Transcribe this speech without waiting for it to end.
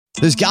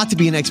There's got to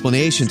be an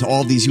explanation to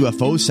all of these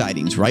UFO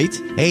sightings, right?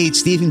 Hey,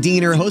 it's Stephen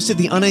Diener, host of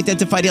the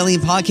Unidentified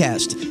Alien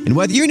Podcast. And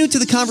whether you're new to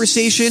the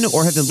conversation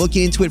or have been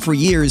looking into it for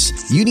years,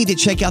 you need to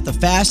check out the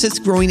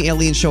fastest growing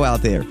alien show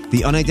out there,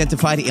 the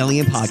Unidentified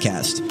Alien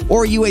Podcast,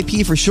 or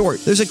UAP for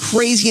short. There's a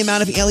crazy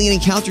amount of alien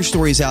encounter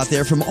stories out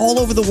there from all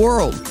over the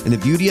world. And the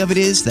beauty of it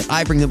is that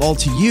I bring them all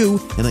to you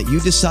and let you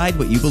decide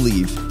what you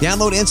believe.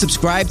 Download and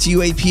subscribe to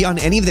UAP on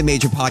any of the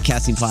major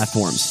podcasting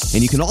platforms.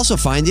 And you can also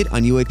find it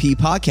on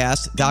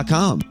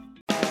UAPpodcast.com.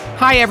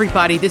 Hi,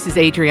 everybody. This is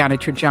Adriana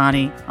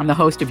Trajani. I'm the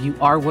host of You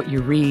Are What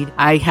You Read.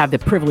 I have the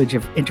privilege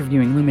of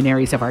interviewing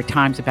luminaries of our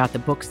times about the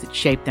books that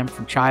shaped them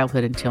from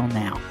childhood until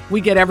now.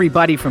 We get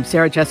everybody from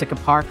Sarah Jessica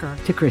Parker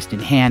to Kristen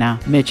Hanna,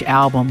 Mitch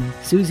Albom,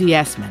 Susie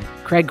Essman,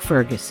 Craig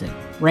Ferguson,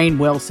 Rainn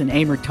Wilson,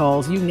 Amor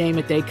Tolls, you name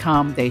it, they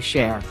come, they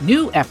share.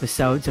 New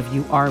episodes of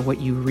You Are What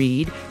You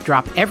Read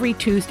drop every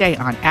Tuesday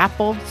on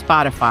Apple,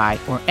 Spotify,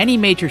 or any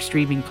major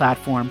streaming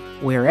platform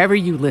wherever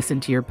you listen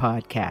to your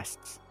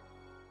podcasts.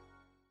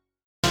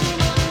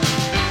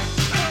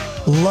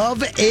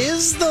 Love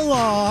is the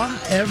law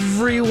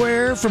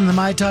everywhere from the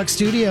My Talk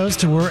studios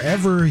to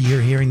wherever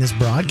you're hearing this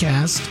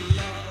broadcast.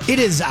 It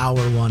is hour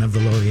one of the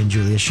Lori and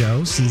Julia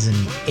show, season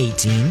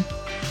 18.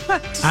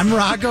 What? I'm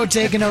Rocco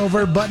taking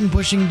over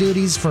button-pushing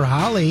duties for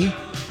Holly.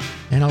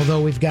 And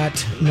although we've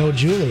got no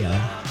Julia,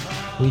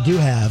 we do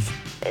have...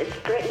 It's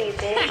Brittany,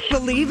 bitch.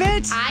 Believe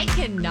it? I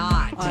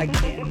cannot. I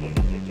can't.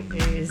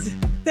 Jeez.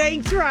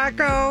 Thanks,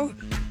 Rocco.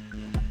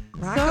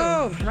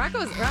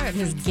 Rocco's on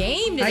his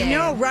game today. I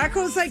know.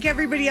 Rocco's like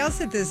everybody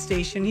else at this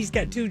station. He's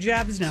got 2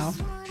 jobs now.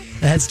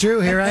 That's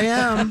true. Here I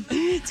am.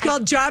 It's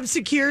called job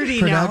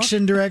security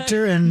Production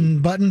director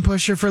and button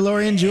pusher for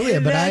Lori and Julia.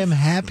 But I am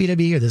happy to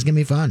be here. This is going to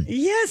be fun.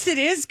 Yes, it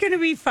is going to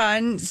be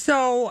fun.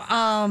 So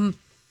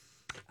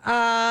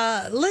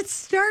let's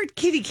start,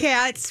 kitty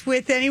cats,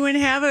 with anyone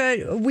have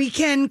a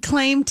weekend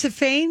claim to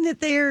fame that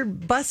they're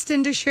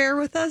busting to share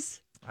with us?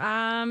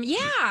 Yeah,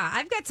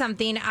 I've got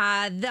something.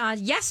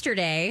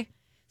 Yesterday,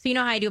 so you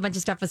know how I do a bunch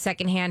of stuff with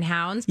secondhand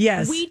hounds?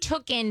 Yes. We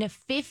took in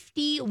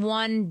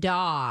 51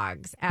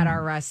 dogs at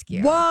our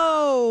rescue.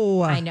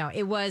 Whoa. I know.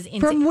 It was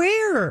insane. From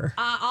where?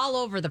 All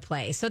over the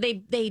place. So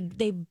they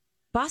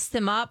bust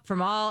them up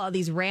from all of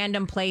these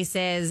random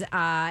places,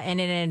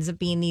 and it ends up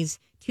being these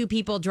 2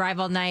 people drive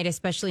all night,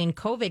 especially in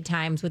COVID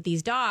times with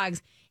these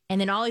dogs, and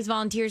then all these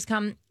volunteers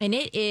come, and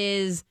it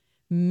is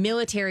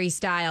military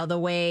style, the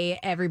way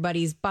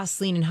everybody's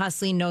bustling and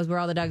hustling, knows where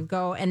all the dogs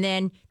go, and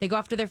then they go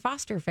after their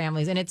foster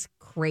families, and it's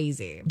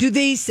crazy.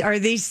 Are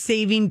they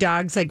saving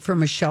dogs like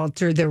from a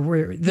shelter that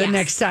where the Yes.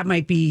 next stop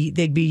might be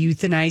they'd be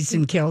euthanized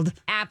and killed?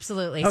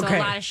 Absolutely. So Okay. a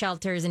lot of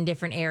shelters in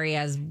different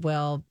areas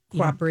will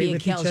Cooperate be a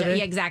with kill each other?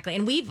 Yeah, exactly.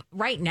 And we've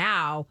right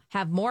now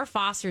have more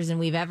fosters than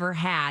we've ever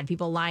had.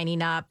 People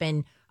lining up,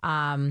 and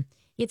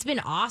it's been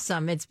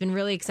awesome. It's been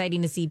really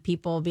exciting to see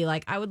people be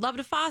like, I would love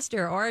to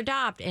foster or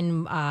adopt.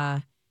 And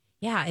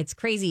yeah, it's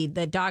crazy.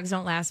 The dogs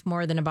don't last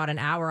more than about an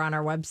hour on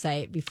our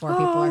website before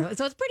people are.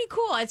 So it's pretty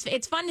cool.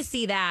 It's fun to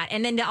see that.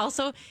 And then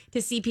also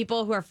to see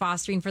people who are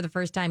fostering for the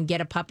first time get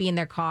a puppy in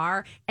their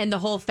car and the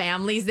whole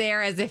family's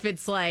there as if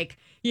it's like,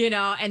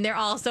 and they're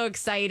all so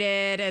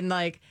excited. And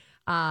like,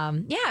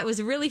 yeah, it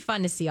was really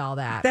fun to see all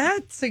that.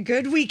 That's a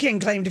good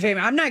weekend claim to fame.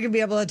 I'm not going to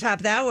be able to top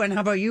that one.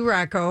 How about you,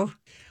 Rocco?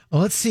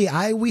 Well, let's see.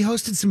 We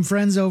hosted some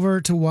friends over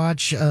to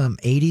watch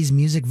 80s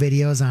music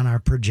videos on our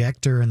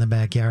projector in the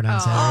backyard on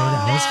Saturday.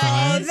 That was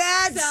fun. Oh,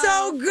 that's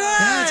so good.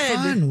 That's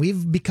fun.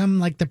 We've become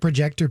like the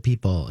projector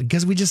people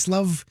because we just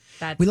love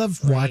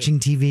That's watching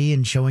TV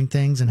and showing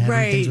things and having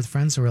Right. things with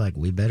friends. So we're like,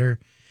 we better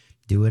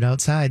do it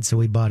outside. So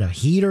we bought a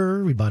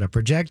heater, we bought a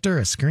projector,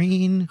 a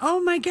screen.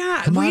 Oh, my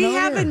God. Come on We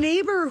have over. a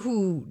neighbor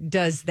who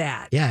does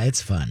that. Yeah,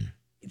 it's fun.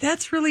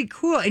 That's really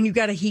cool. And you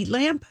got a heat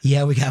lamp?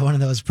 Yeah, we got one of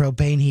those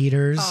propane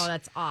heaters. Oh,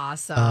 that's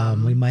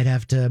awesome. We might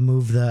have to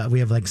move we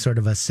have like sort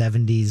of a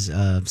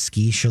 70s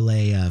ski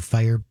chalet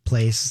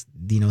fireplace,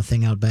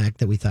 thing out back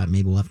that we thought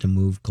maybe we'll have to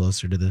move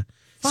closer to the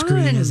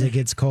screen as it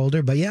gets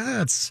colder. But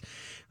yeah,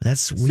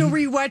 So were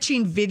you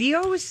watching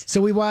videos?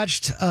 So we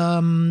watched,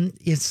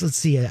 let's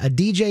see, a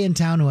DJ in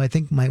town who I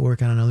think might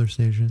work on another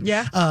station.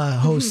 Yeah.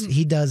 Host,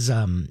 he does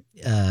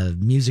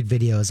music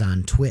videos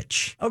on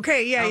Twitch.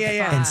 Okay,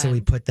 yeah. And so we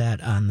put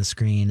that on the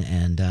screen,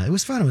 and it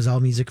was fun. It was all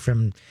music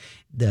from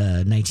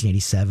the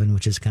 1987,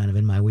 which is kind of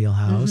in my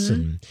wheelhouse,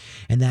 and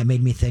that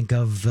made me think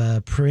of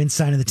Prince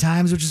Sign of the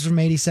Times, which is from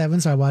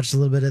 87, so I watched a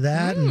little bit of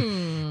that,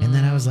 and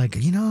then I was like,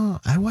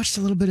 I watched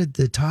a little bit of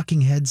the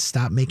Talking Heads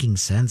Stop Making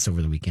Sense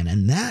over the weekend,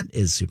 and that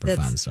is super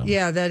fun. So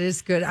yeah, that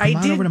is good. come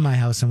on over to my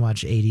house and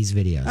watch 80s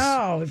videos.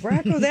 Oh,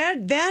 Rocco,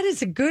 that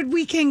is a good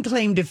weekend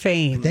claim to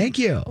fame. Thank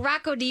you.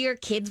 Rocco, do your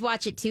kids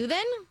watch it too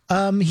then?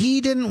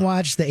 He didn't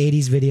watch the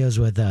 80s videos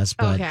with us,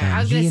 but Okay,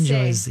 I was gonna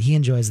he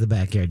enjoys the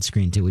backyard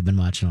screen too. We've been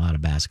watching a lot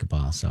of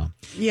basketball, so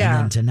Yeah.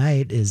 And then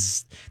tonight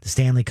is the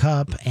Stanley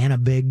Cup and a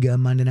big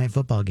Monday Night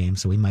Football game,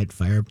 so we might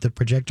fire up the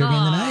projector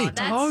again tonight.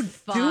 That's do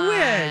fun.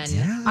 it.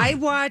 Yeah. I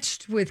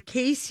watched with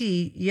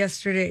Casey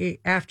yesterday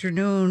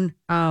afternoon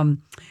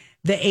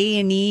the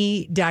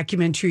A&E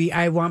documentary,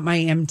 I Want My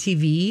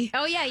MTV.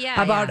 Oh,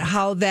 yeah. About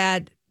how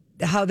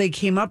they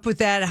came up with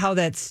that, how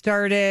that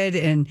started.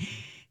 And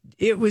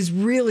it was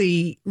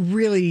really,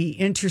 really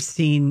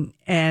interesting.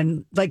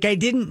 And like, I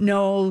didn't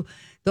know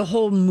the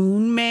whole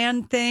Moon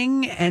Man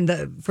thing.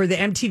 And for the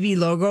MTV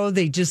logo,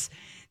 they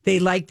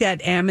like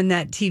that M and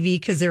that TV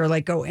because they were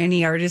like, oh,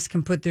 any artist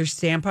can put their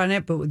stamp on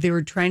it. But they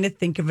were trying to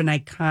think of an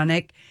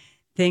iconic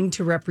thing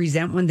to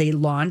represent when they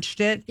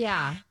launched it.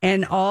 Yeah.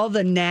 And all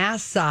the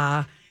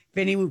NASA,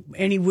 if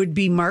any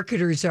would-be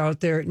marketers out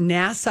there,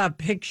 NASA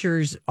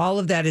pictures, all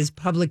of that is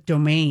public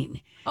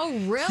domain. Oh,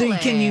 really? So you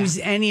can use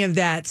any of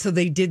that. So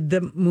they did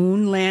the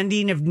moon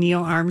landing of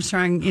Neil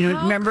Armstrong.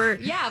 Remember?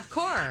 Yeah, of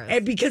course.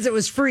 And because it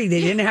was free,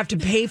 they didn't have to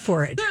pay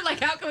for it. They're like,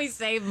 how can we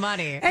save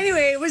money?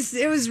 Anyway, it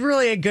was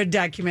really a good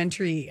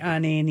documentary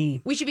on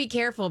A&E. We should be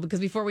careful because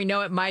before we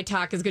know it, my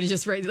talk is going to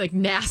just write like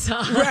NASA.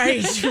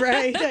 Right.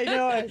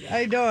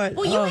 I know it.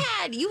 Well,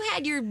 you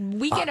had your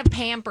weekend of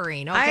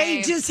pampering.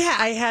 Okay?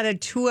 I had a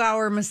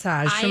 2-hour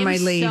massage from my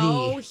lady. I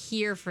am so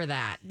here for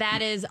that.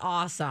 That is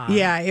awesome.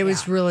 Yeah, it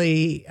was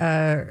really.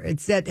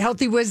 It's at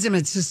Healthy Wisdom.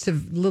 It's just a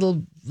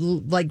little,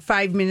 like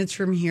 5 minutes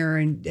from here,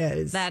 and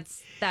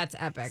that's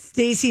epic.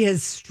 Stacy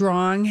has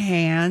strong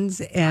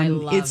hands,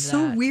 and it's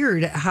so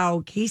weird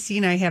how Casey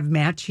and I have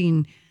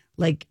matching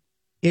like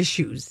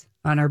issues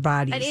on our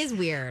bodies. It is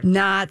weird.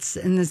 Knots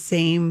in the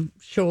same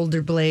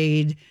shoulder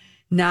blade,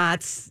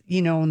 knots,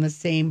 in the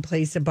same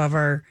place above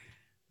our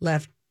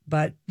left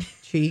butt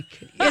cheek.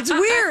 It's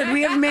weird.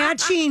 We have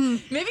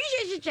matching. Maybe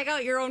you should check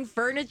out your own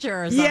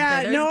furniture or something.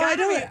 Yeah, no,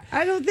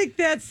 I don't think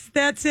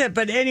that's it.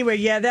 But anyway,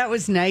 yeah, that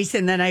was nice.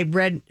 And then I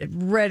read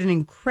an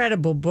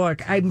incredible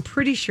book. I'm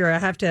pretty sure I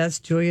have to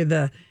ask Julia,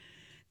 the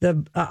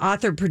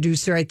author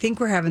producer. I think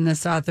we're having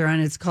this author on.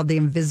 It's called The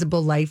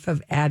Invisible Life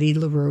of Addie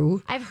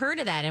LaRue. I've heard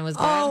of that and it was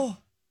good. Oh,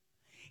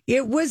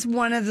 it was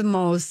one of the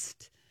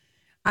most.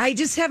 I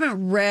just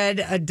haven't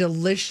read a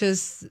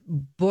delicious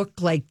book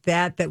like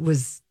that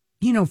was.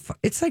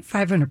 It's like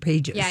 500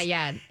 pages.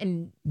 Yeah.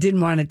 And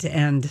didn't want it to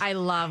end. I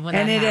love when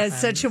and that it happens. has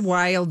such a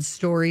wild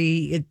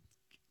story.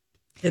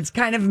 It's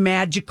kind of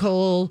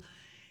magical.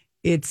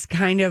 It's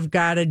kind of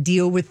got a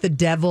deal with the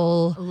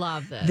devil.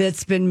 Love this.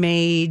 That's been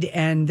made.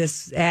 And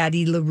this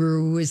Addie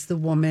LaRue is the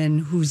woman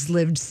who's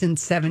lived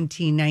since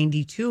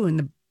 1792. And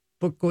the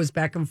book goes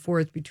back and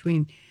forth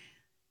between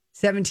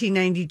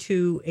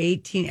 1792,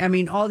 18. I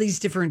mean, all these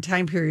different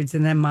time periods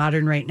and then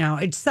modern right now.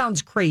 It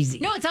sounds crazy.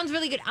 No, it sounds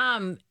really good.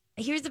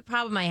 Here's the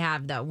problem I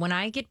have, though. When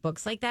I get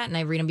books like that and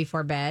I read them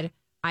before bed,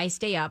 I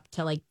stay up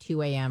till like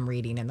 2 a.m.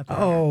 reading in the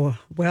corner. Oh,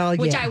 well,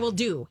 Which yeah. I will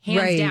do,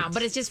 hands down.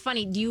 But it's just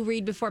funny. Do you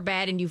read before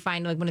bed and you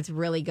find like when it's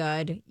really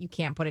good, you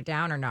can't put it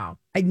down or no?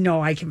 I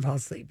know I can fall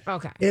asleep.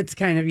 Okay. It's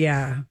kind of,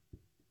 yeah,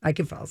 I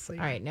can fall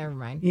asleep. All right, never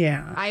mind.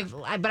 Yeah.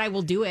 But I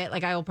will do it.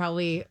 Like I will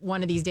probably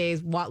one of these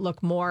days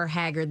look more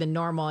haggard than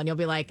normal and you'll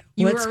be like,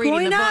 what's were reading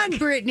going the on, book.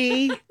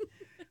 Brittany?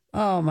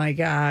 Oh my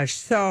gosh.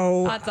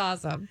 So That's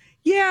awesome.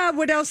 yeah,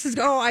 what else is?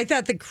 Oh, I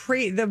thought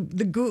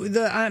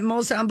the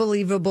most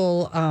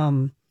unbelievable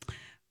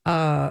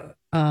phone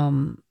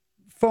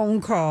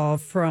call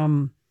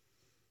from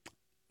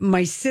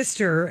my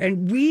sister,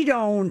 and we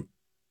don't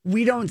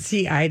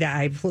see eye to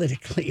eye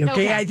politically.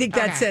 Okay, I think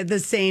that's the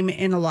same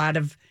in a lot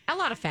of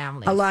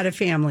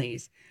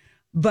families.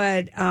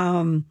 But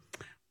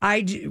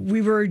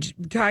we were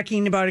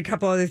talking about a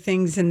couple other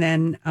things, and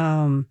then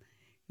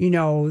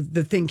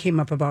the thing came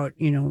up about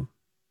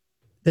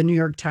the New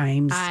York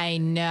Times. I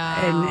know.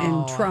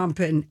 And Trump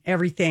and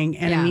everything.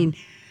 And I mean,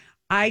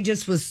 I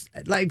just was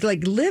like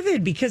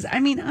livid because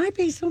I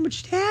pay so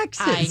much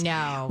taxes. I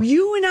know.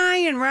 You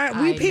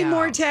and we pay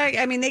more tax.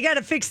 I mean, they got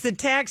to fix the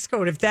tax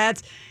code if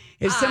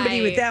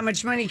somebody with that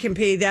much money can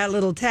pay that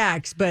little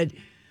tax. But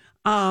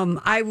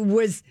I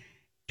was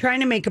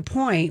trying to make a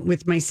point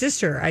with my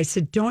sister. I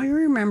said, don't you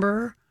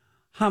remember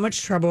how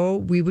much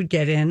trouble we would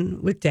get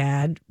in with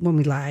Dad when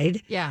we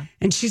lied? Yeah.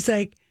 And she's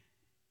like,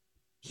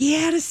 he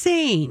had a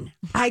saying.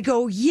 I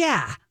go,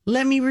 yeah,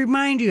 let me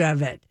remind you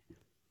of it.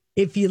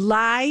 If you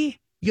lie,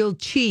 you'll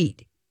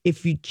cheat.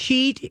 If you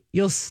cheat,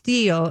 you'll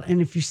steal.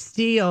 And if you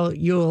steal,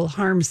 you'll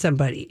harm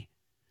somebody.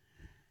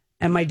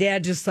 And my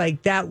dad just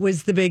that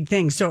was the big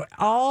thing. So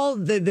all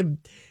the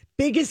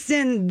biggest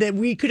sin that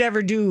we could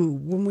ever do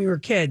when we were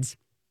kids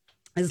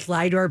is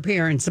lie to our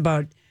parents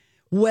about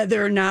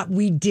whether or not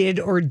we did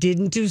or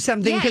didn't do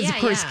something. Because, of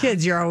course,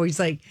 kids, you're always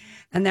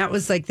and that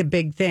was the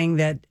big thing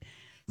that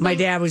my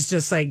dad was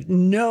just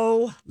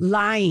no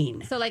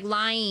lying. So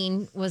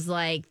lying was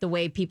the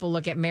way people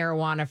look at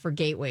marijuana for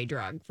gateway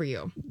drug for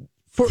you.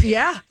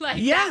 That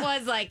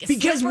was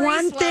because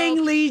one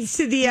thing leads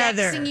to the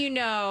other. Next thing you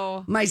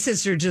know, my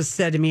sister just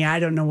said to me, I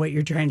don't know what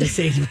you're trying to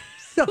say to me.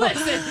 So,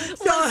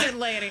 listen,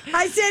 lady.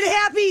 I said,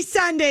 happy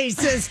Sunday,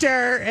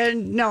 sister.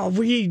 And no,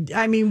 we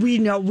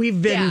know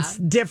we've been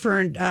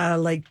different,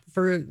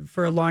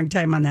 for a long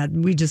time on that.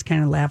 We just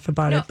kind of laugh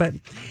about it. But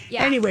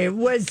anyway,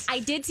 I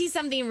did see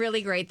something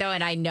really great though.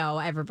 And I know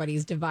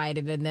everybody's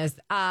divided in this.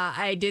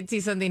 I did see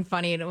something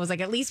funny and it was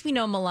at least we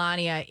know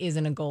Melania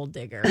isn't a gold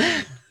digger.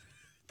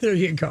 There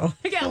you go.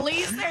 At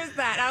least there's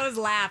that. I was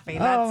laughing.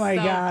 Oh That's my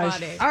so gosh.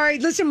 funny. All right,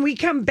 listen, we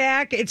come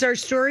back. It's our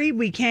story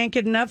we can't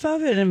get enough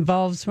of. It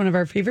involves one of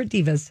our favorite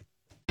divas.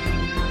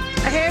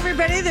 Hey,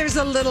 everybody, there's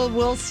a little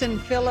Wilson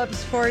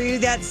Phillips for you.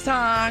 That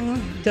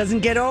song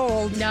doesn't get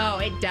old. No,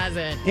 it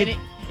doesn't.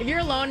 If you're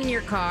alone in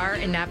your car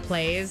and that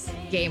plays,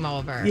 game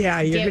over.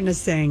 Yeah, you're going to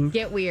sing.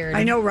 Get weird.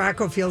 I know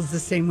Rocco feels the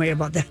same way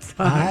about that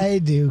song. I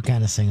do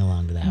kind of sing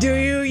along to that. Do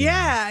one. you?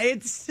 Yeah,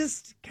 it's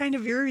just kind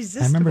of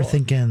irresistible. I remember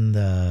thinking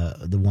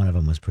the one of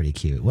them was pretty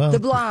cute. Well, the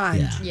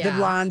blonde, Yeah. the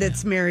blonde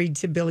that's married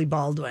to Billy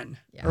Baldwin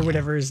or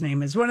whatever his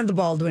name is, one of the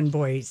Baldwin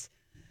boys.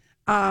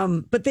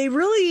 But they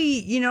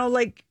really,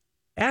 like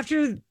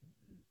after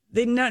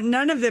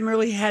none of them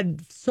really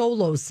had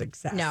solo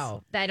success.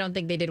 No, I don't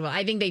think they did well.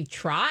 I think they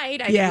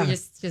tried. I Yeah. think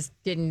they just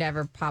didn't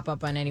ever pop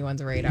up on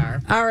anyone's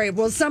radar. All right.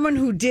 Well, someone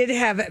who did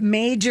have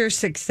major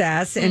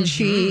success, and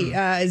she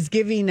is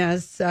giving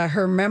us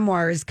her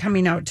memoir is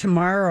coming out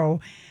tomorrow.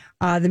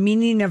 The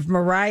Meaning of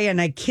Mariah,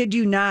 and I kid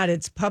you not,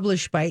 it's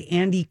published by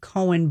Andy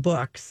Cohen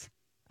Books.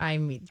 I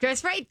mean,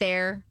 just right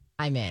there,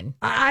 I'm in.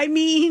 I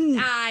mean,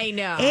 I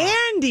know.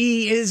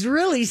 Andy is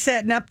really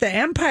setting up the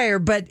empire,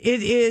 but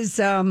it is,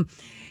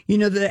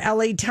 the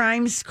LA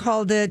Times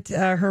called it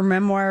her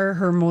memoir,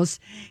 her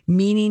most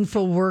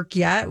meaningful work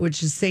yet,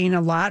 which is saying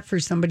a lot for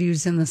somebody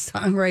who's in the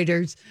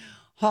Songwriters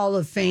Hall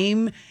of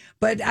Fame.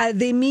 But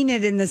they mean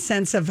it in the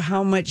sense of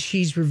how much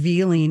she's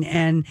revealing.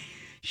 And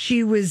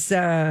she was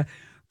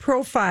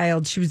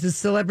profiled. She was a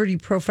celebrity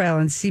profile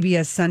on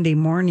CBS Sunday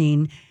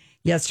Morning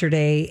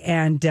yesterday.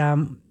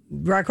 And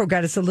Rocco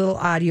got us a little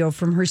audio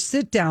from her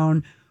sit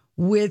down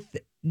with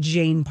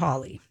Jane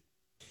Pauley.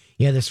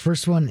 Yeah, this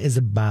first one is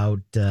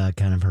about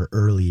kind of her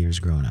early years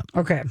growing up.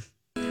 Okay.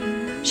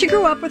 She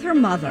grew up with her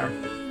mother,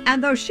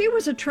 and though she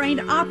was a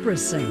trained opera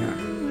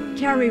singer,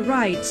 Carrie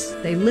writes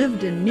they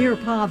lived in near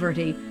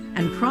poverty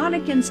and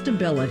chronic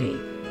instability,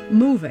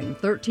 moving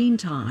 13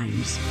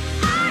 times.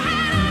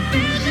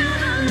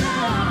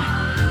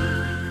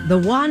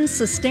 The one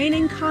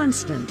sustaining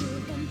constant,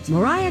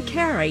 Mariah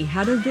Carey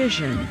had a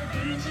vision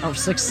of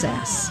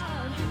success.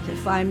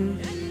 If I'm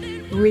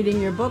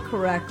reading your book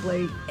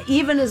correctly,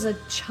 even as a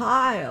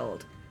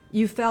child,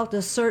 you felt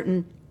a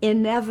certain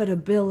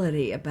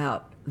inevitability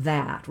about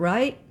that,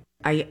 right?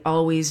 I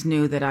always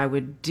knew that I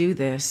would do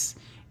this,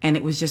 and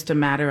it was just a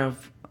matter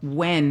of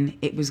when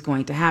it was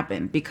going to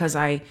happen, because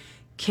I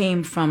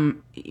came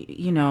from,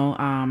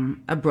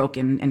 a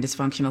broken and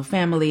dysfunctional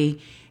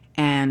family,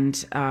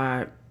 and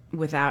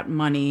without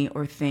money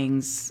or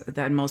things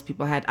that most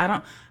people had.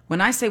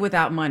 When I say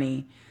without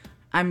money,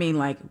 I mean,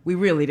 like, we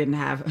really didn't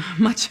have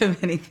much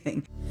of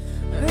anything.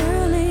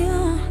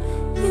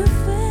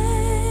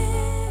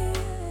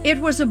 It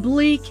was a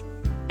bleak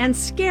and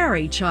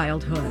scary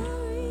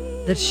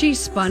childhood that she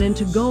spun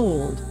into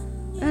gold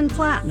and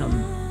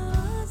platinum.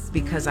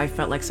 Because I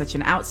felt like such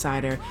an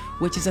outsider,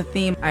 which is a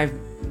theme I've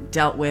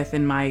dealt with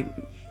in my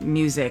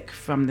music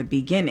from the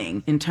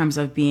beginning, in terms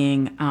of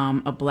being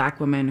a Black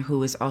woman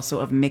who is also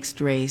of mixed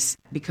race.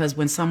 Because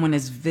when someone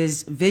is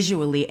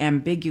visually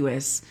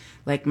ambiguous,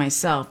 like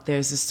myself,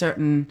 there's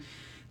a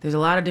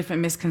lot of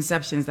different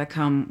misconceptions that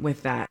come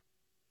with that.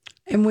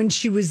 And when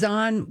she was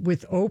on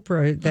with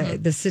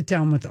Oprah, the sit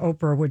down with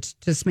Oprah, which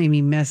just made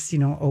me miss,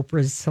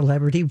 Oprah's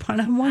celebrity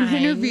one-on-one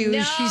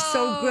interviews. She's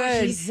so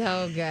good. She's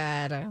so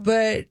good.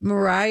 But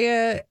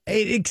Mariah,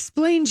 it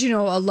explains, a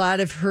lot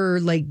of her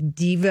like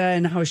diva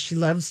and how she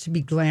loves to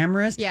be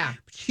glamorous. Yeah.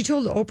 She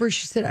told Oprah,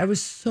 she said, I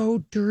was so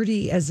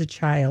dirty as a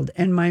child.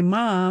 And my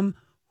mom,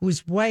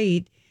 who's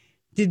white,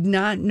 did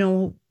not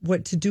know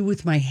what to do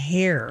with my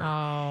hair.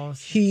 Oh.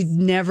 She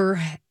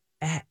never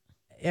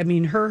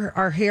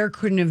our hair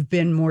couldn't have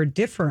been more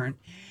different.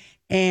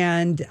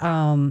 And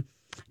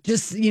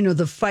just,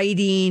 the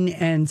fighting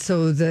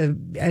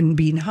and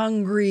being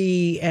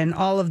hungry and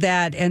all of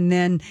that. And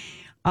then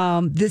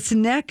this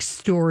next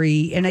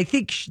story, and I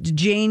think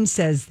Jane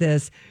says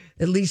this,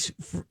 at least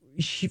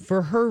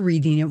for her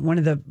reading it, one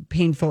of the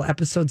painful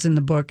episodes in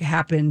the book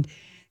happened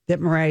that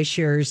Mariah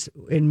shares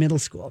in middle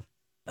school.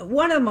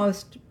 One of the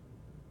most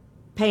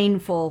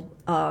painful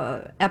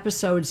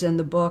episodes in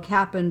the book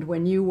happened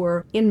when you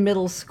were in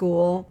middle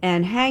school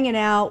and hanging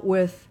out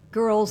with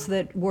girls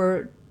that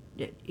were,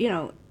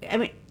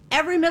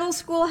 every middle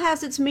school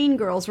has its mean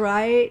girls,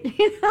 right?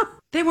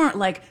 They weren't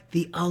like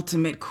the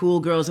ultimate cool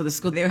girls of the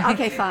school. They were,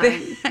 Okay,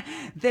 fine.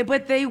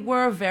 But they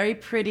were very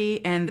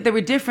pretty, and they were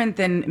different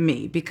than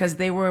me because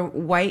they were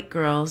white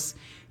girls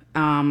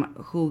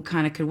who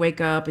kind of could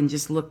wake up and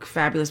just look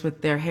fabulous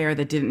with their hair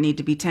that didn't need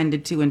to be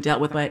tended to and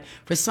dealt with. But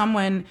for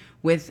someone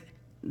with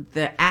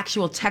the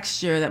actual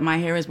texture that my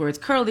hair is, where it's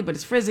curly, but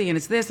it's frizzy and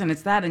it's this and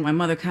it's that. And my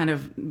mother kind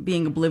of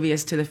being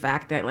oblivious to the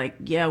fact that, like,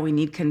 yeah, we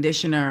need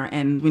conditioner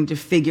and we need to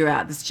figure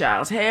out this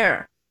child's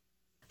hair.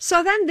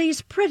 So then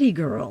these pretty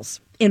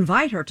girls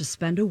invite her to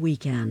spend a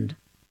weekend.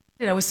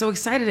 I was so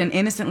excited and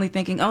innocently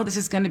thinking, oh, this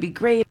is going to be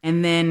great.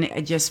 And then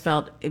I just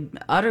felt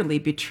utterly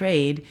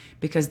betrayed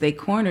because they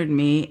cornered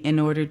me in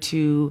order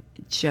to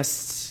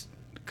just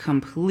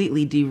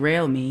completely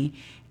derail me.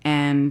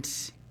 And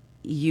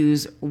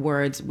use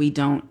words we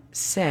don't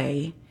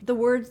say. The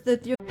words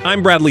that you.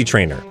 I'm Bradley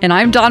Trainer. And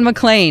I'm Don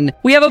McClain.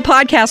 We have a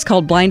podcast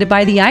called Blinded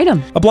by the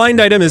Item. A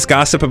blind item is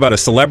gossip about a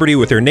celebrity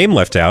with their name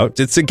left out.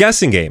 It's a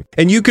guessing game,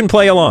 and you can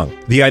play along.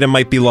 The item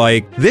might be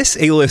like, this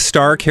A-list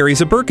star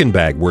carries a Birkin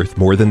bag worth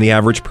more than the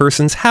average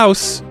person's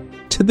house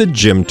to the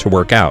gym to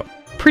work out.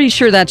 Pretty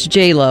sure that's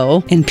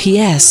J-Lo. And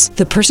P.S.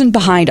 the person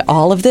behind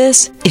all of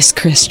this is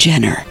Kris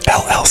Jenner,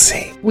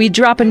 LLC. We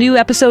drop a new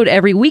episode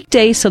every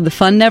weekday so the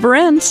fun never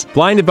ends.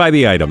 Blinded by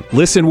the Item.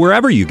 Listen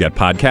wherever you get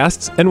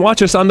podcasts and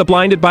watch us on the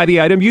Blinded by the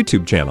Item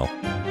YouTube channel.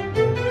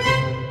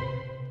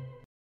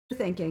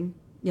 Thinking,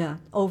 yeah,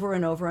 over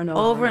and over and over.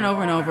 Over and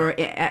over and over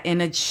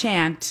in a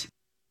chant.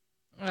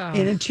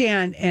 In a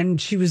chant. And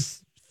she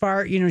was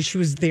she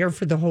was there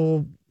for the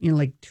whole,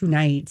 like 2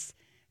 nights.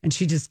 And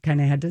she just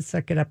kind of had to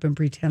suck it up and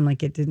pretend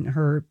like it didn't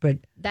hurt. But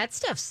That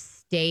stuff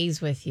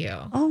stays with you.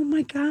 oh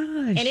my gosh.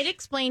 And it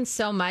explains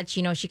so much.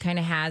 She kind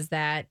of has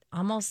that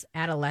almost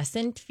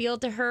adolescent feel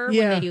to her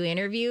Yeah. when they do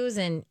interviews.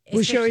 And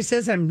Well, she always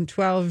says I'm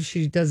 12.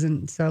 She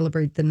doesn't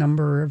celebrate the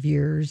number of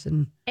years.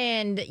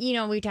 And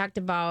we talked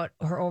about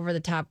her over the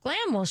top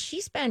glam. Well, she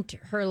spent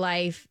her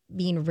life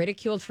being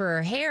ridiculed for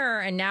her hair.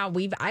 And now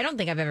I don't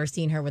think I've ever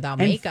seen her without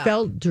makeup.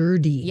 felt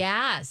dirty.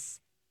 Yes.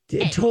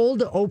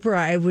 Told Oprah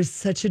I was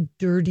such a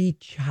dirty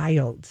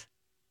child.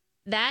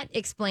 That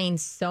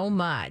explains so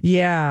much.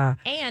 Yeah.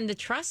 And the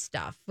trust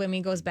stuff.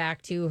 It goes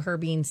back to her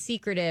being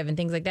secretive and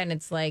things like that. And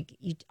it's like,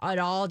 it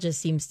all just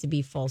seems to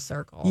be full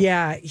circle.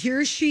 Yeah.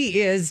 Here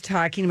she is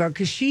talking about,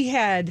 because she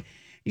did,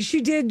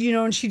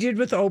 and she did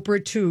with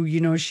Oprah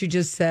too. She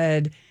just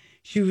said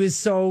she was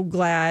so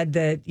glad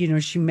that,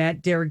 she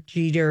met Derek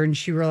Jeter and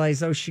she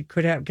realized, she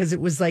could have, because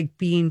it was like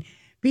being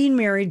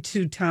married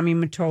to Tommy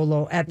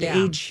Mottola at the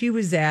age she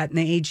was at and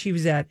the age she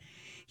was at.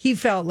 He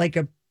felt like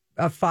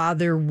a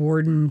father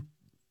warden.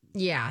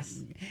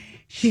 Yes.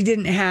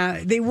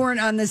 They weren't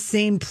on the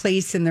same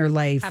place in their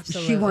life.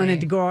 Absolutely. She wanted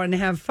to go out and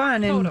have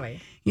fun. And, Totally.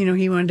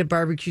 he wanted to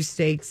barbecue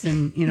steaks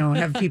and,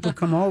 have people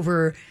come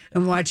over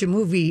and watch a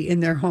movie in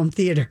their home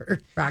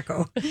theater,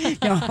 Rocco.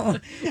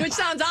 Which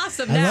sounds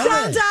awesome I now.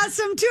 love Sounds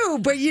awesome too.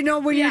 But,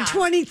 when Yeah. you're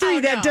 23,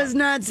 Oh, that no. does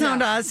not sound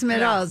No. awesome at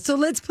No. all. So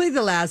let's play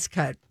the last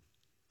cut.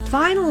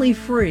 Finally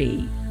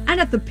free, and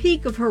at the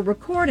peak of her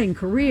recording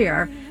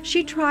career,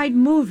 she tried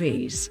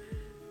movies,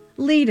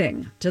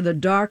 leading to the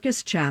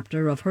darkest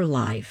chapter of her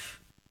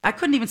life. I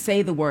couldn't even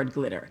say the word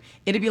glitter.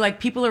 It'd be like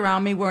people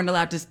around me weren't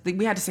allowed to,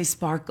 we had to say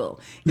sparkle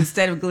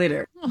instead of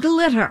glitter.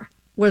 Glitter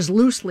was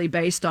loosely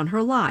based on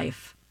her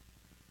life.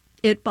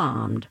 It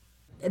bombed.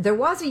 There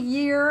was a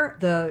year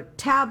the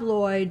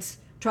tabloids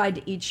tried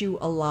to eat you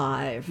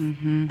alive,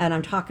 and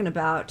I'm talking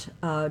about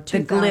The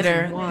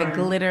 2001.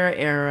 glitter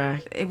era.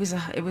 It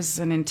was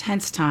an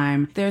intense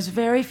time. There's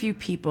very few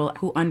people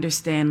who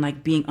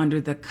understand being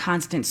under the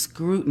constant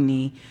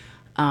scrutiny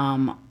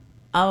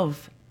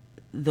of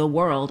the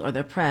world or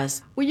the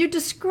press. Will you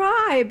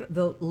describe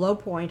the low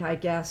point, I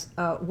guess,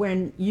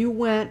 when you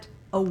went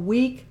a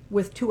week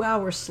with 2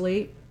 hours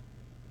sleep?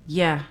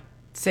 Yeah,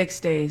 6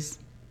 days.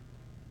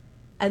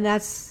 And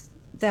that's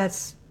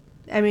not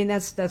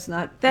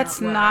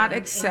Not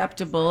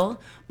acceptable,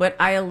 but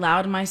I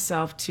allowed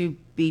myself to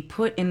be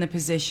put in the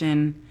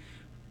position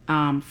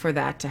for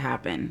that to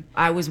happen.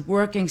 I was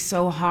working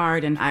so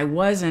hard and I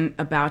wasn't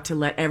about to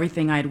let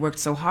everything I had worked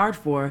so hard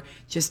for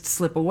just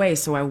slip away.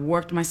 So I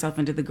worked myself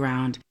into the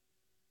ground.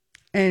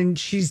 And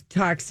she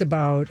talks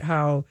about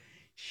how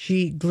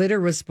Glitter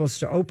was supposed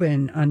to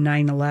open on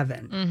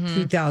 9/11,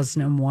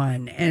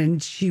 2001.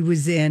 And she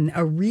was in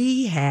a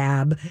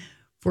rehab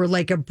for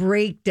a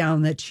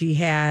breakdown that she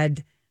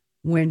had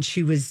when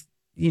she was,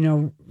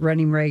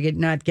 running ragged,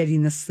 not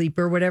getting the sleep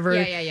or whatever.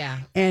 Yeah.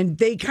 And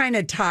they kind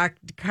of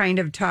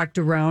talked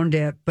around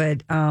it.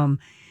 But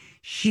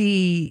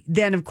she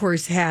then, of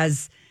course,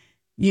 has,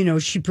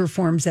 she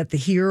performs at the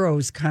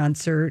Heroes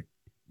concert,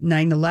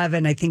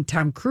 9/11. I think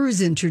Tom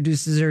Cruise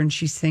introduces her and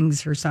she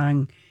sings her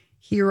song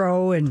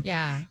Hero. And,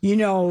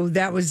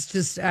 that was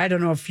just, I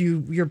don't know if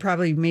you're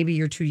probably, maybe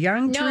you're too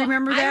young to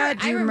remember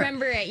that. I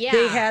remember it, yeah.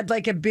 They had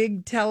a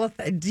big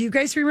telethon. Do you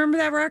guys remember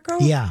that, Rocco?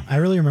 Yeah, I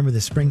really remember the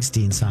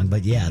Springsteen song,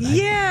 but yeah.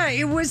 Yeah,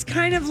 it was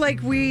kind of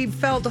like we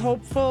felt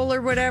hopeful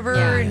or whatever,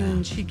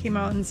 and she came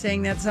out and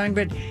sang that song.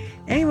 But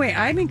anyway,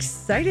 I'm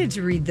excited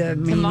to read the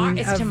meaning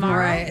It's of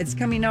tomorrow? Mariah. It's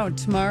coming out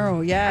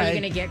tomorrow, yeah. Are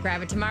you going to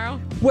grab it tomorrow?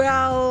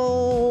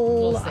 Well,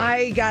 We'll see.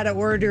 I got to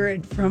order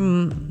it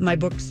from my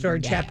bookstore,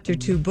 Chapter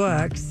 2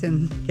 Books,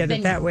 and get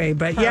it that way.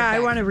 But yeah, I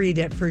Perfect. want to read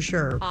it for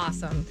sure.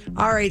 Awesome.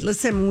 All right,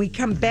 listen, when we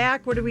come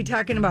back, what are we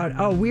talking about?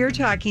 Oh, we're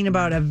talking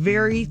about a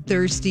very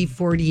thirsty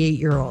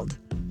 48-year-old.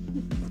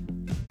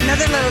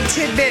 Another little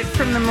tidbit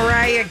from the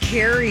Mariah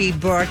Carey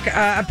book.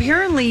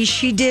 Apparently,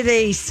 she did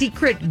a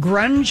secret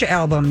grunge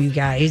album, you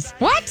guys.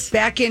 What?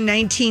 Back in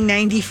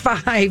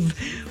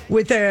 1995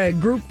 with a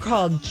group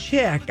called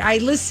Chick. I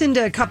listened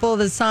to a couple of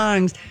the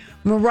songs.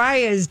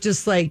 Mariah is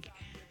just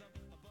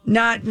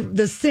not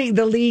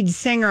the lead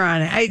singer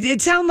on it.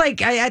 It sounded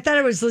like I thought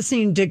I was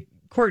listening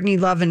Courtney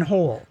Love and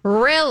Hole.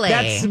 Really?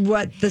 That's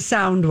what the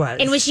sound was.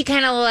 And was she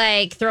kind of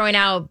like throwing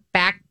out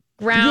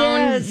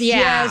background?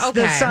 Yes.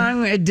 Okay. The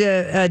song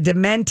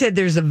Demented.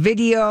 There's a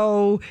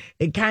video.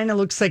 It kind of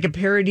looks like a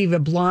parody of a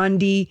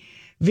Blondie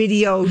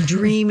video,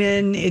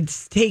 Dreamin'.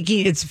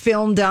 It's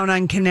filmed down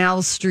on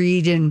Canal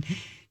Street in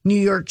New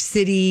York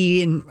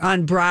City and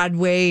on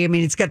Broadway. I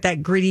mean, it's got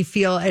that gritty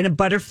feel, and a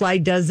butterfly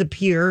does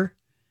appear.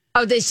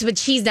 Oh, but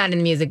she's not in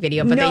the music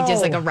video, but they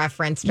just like a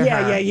reference to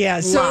her. Yeah.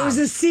 So it was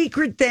a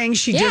secret thing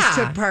she just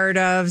took part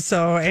of.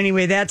 So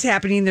anyway, that's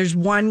happening. There's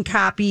one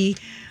copy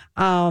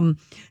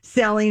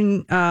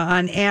selling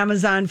on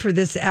Amazon for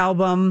this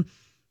album.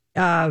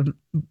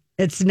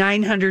 It's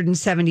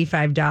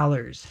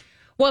 $975.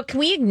 Well, can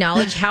we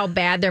acknowledge how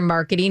bad their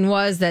marketing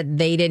was that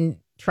they didn't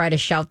try to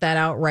shout that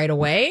out right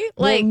away?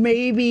 Like, well,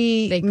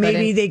 maybe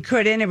they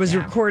couldn't. It was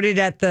recorded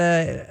at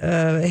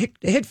the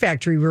Hit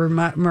Factory where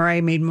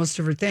Mariah made most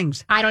of her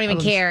things. I don't even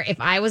care. If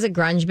I was a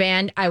grunge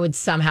band, I would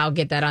somehow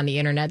get that on the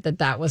internet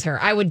that was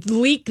her. I would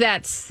leak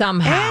that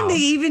somehow. And they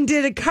even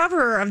did a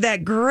cover of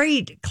that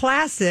great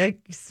classic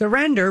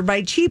Surrender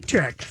by Cheap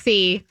Trick.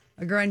 See,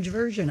 a grunge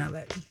version of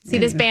it. See,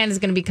 this band is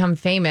going to become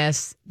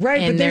famous.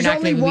 Right, and but there's they're not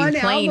only gonna one be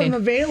playing album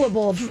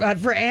available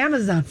for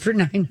Amazon for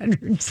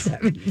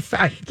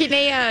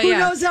 $975. Who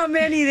knows how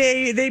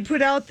many they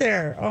put out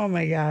there? Oh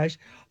my gosh.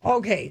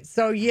 Okay,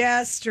 so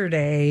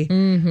yesterday,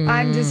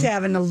 I'm just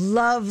having a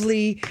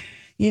lovely,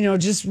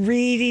 just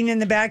reading in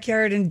the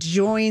backyard,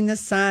 enjoying the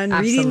sun,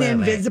 reading The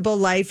Invisible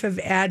Life of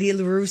Addie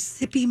LaRue,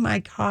 sipping my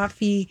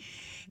coffee.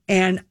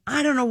 And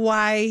I don't know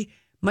why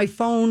my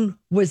phone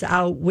was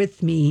out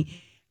with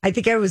me. I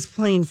think I was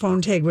playing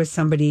phone tag with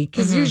somebody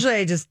because usually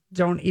I just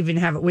don't even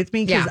have it with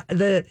me because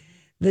the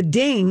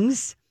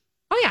dings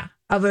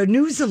of a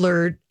news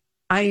alert,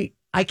 I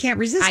can't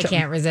resist I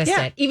can't resist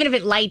it. Even if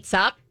it lights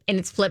up and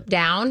it's flipped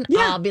down,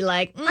 I'll be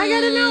like, I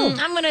gotta know.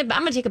 I'm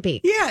gonna take a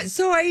peek. Yeah,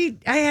 so I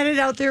had it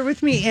out there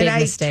with me, and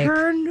I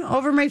turn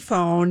over my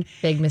phone.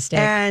 Big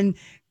mistake. And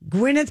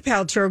Gwyneth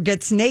Paltrow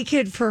gets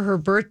naked for her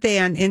birthday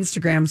on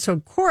Instagram. So,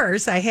 of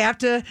course, I have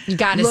to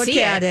look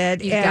at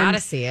it. You got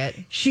to see it.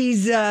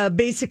 She's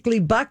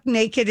basically buck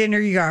naked in her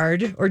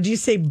yard. Or do you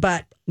say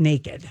butt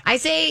naked? I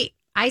say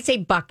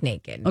buck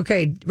naked.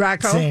 Okay,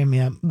 Rocco? Same,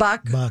 yeah.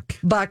 Buck,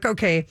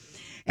 okay.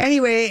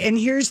 Anyway, and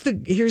here's the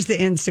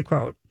Insta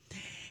quote.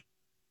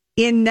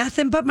 In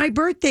nothing but my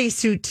birthday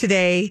suit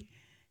today.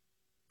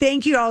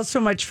 Thank you all so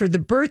much for the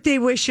birthday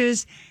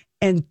wishes.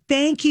 And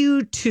thank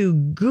you to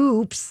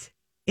Goop's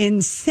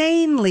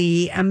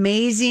insanely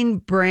amazing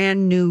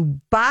brand new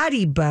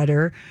body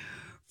butter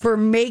for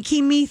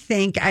making me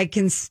think I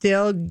can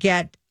still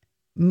get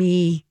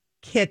my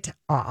kit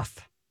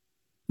off,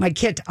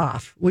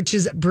 which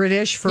is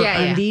British for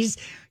undies.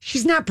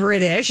 She's not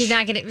British. She's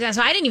not gonna.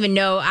 So I didn't even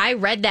know. I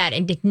read that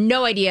and did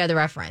no idea the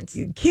reference.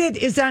 Kit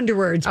is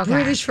underwear. It's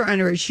British for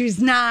underwear.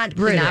 She's not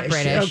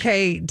British.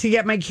 Okay, to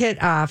get my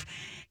kit off.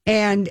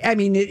 And I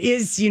mean, it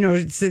is,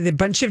 it's a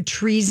bunch of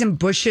trees and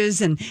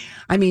bushes. And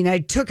I mean, I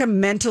took a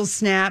mental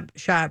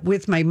snapshot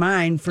with my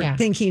mind for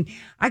thinking,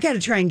 I got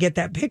to try and get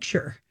that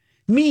picture.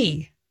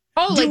 Me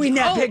doing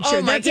that picture.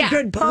 That's a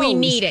good pose. We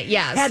need it,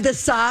 yes. Had the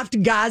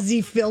soft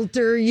gauzy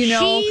filter,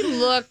 She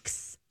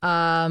looks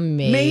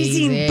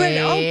amazing. But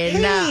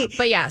okay.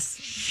 But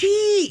yes.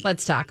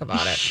 Let's talk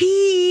about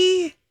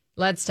it.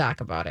 Let's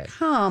talk about it.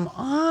 Come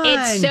on.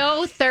 It's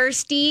so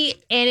thirsty,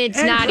 and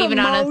it's not even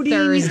on a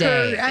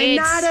Thursday.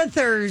 It's not a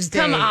Thursday.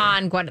 Come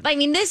on, Gwen. I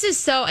mean, this is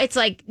so, it's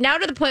like now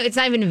to the point it's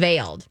not even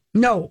veiled.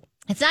 No.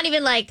 It's not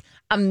even like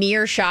a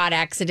mirror shot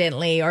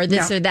accidentally or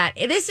this or that.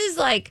 This is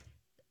like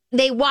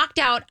they walked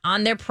out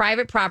on their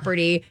private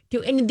property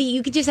and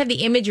you could just have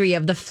the imagery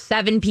of the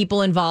 7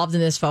 people involved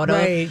in this photo.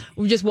 Right.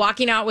 Just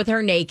walking out with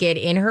her naked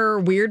in her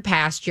weird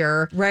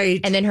pasture. Right.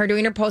 And then her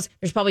doing her pose.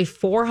 There's probably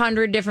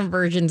 400 different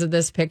versions of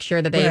this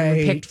picture that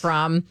they picked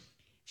from.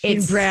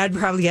 And Brad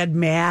probably had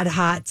mad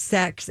hot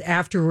sex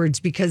afterwards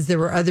because there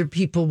were other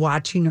people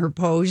watching her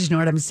pose. You know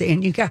what I'm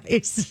saying, you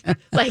guys?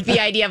 Like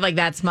the idea of like,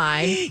 that's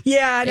mine.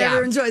 Yeah. And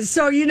everyone's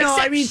so,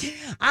 I mean,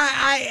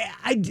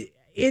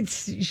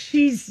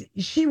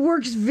 she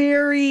works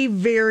very,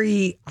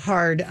 very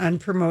hard on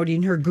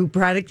promoting her Goop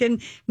product,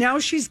 and now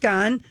she's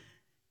gone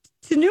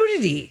to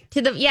nudity.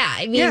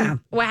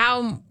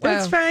 Wow,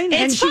 that's fine.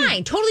 And it's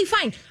fine, totally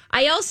fine.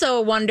 I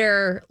also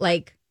wonder,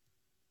 like,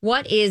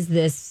 what is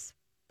this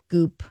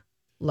Goop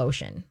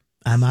lotion?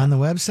 I'm on the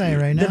website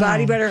right now. The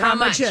body butter. How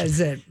much is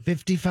it?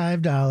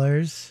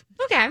 $55.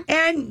 Okay.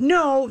 And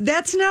no,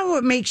 that's not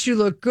what makes you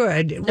look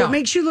good. No. What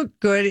makes you look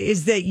good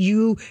is that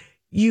you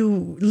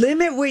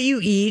limit what you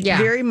eat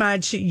very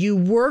much. You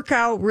work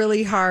out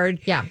really hard.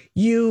 Yeah.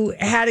 You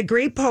had a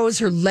great pose.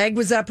 Her leg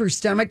was up. Her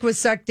stomach was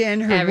sucked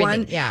in.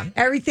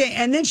 Everything.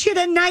 And then she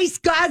had a nice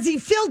gauzy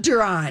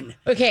filter on.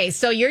 Okay.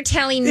 So you're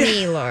telling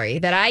me, Lori,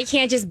 that I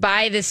can't just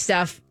buy this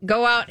stuff,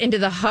 go out into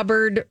the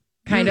Hubbard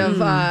kind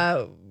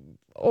of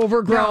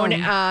overgrown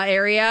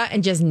area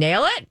and just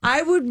nail it?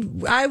 I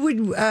would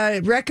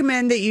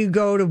recommend that you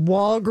go to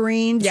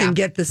Walgreens and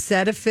get the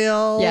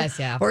Cetaphil. Yes,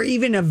 yeah. Or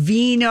even a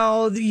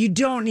Vino. You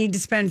don't need to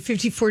spend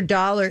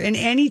 $54. And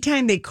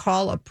anytime they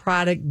call a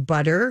product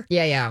butter,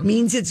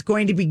 means it's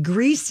going to be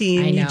greasy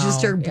and you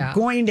just are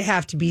going to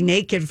have to be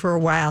naked for a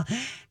while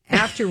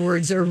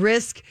afterwards or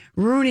risk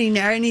ruining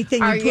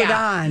anything you put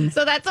on.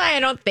 So that's why I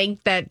don't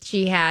think that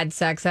she had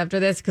sex after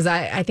this, because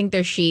I think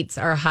their sheets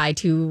are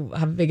too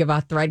big of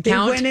a thread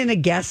count. They went in a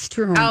guest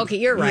room. Oh, okay,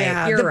 you're right.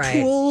 Yeah, you're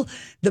right.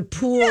 The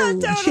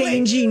pool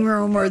changing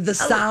room or the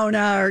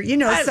sauna or,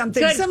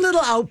 something, some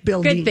little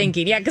outbuilding. Good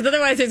thinking. Yeah, because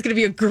otherwise there's going to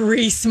be a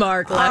grease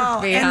mark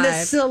left behind. And the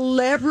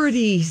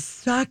celebrities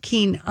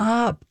sucking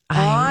up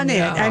on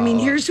it. I mean,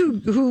 here's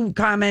who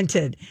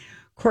commented.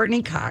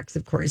 Courtney Cox,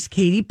 of course,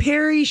 Katy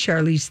Perry,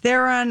 Charlize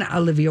Theron,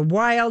 Olivia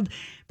Wilde,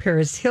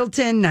 Paris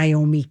Hilton,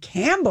 Naomi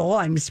Campbell,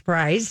 I'm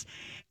surprised.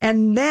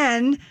 And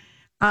then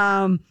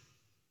Guy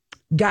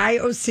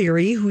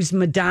Oseary, who's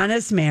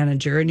Madonna's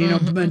manager.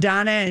 And,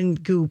 Madonna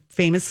and Goop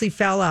famously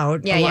fell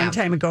out a long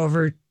time ago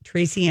over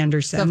Tracy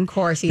Anderson. So of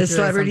course, he the threw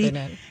celebrity.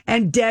 something in.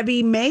 And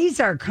Debbie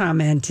Mazar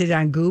commented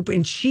on Goop,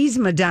 and she's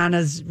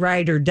Madonna's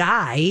ride or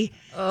die.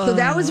 So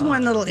that was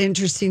one little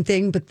interesting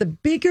thing. But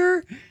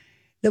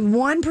the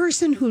one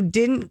person who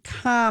didn't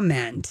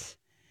comment,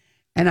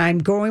 and I'm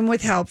going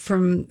with help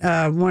from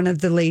one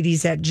of the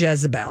ladies at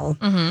Jezebel,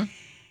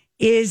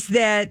 is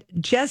that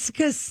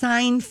Jessica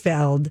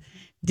Seinfeld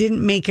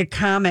didn't make a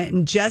comment.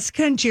 And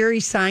Jessica and Jerry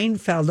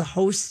Seinfeld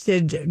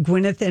hosted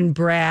Gwyneth and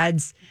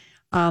Brad's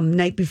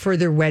night before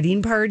their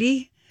wedding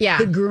party,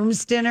 the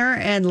groom's dinner.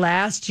 And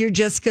last year,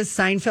 Jessica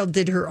Seinfeld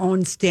did her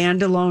own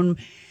standalone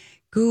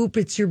Goop.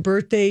 It's your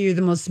birthday. You're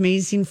the most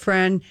amazing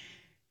friend.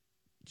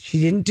 She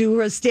didn't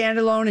do a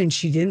standalone and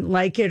she didn't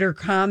like it or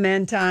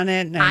comment on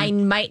it. And I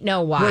might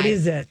know why. What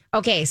is it?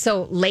 Okay,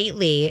 so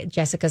lately,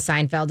 Jessica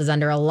Seinfeld is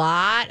under a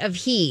lot of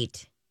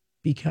heat.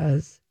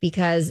 Because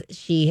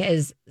she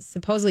is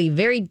supposedly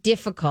very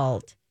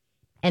difficult.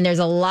 And there's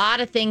a lot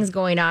of things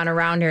going on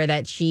around her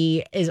that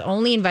she is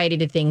only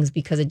invited to things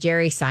because of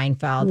Jerry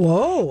Seinfeld.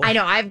 Whoa. I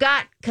know.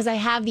 Because I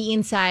have the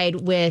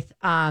inside with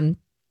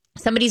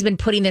somebody's been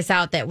putting this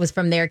out that was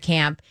from their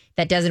camp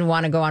that doesn't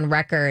want to go on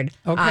record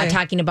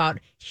talking about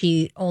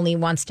she only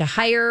wants to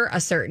hire a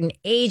certain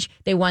age.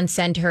 They once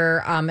sent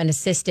her an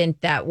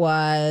assistant that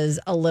was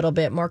a little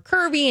bit more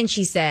curvy, and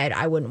she said,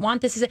 I wouldn't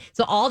want this.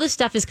 So all this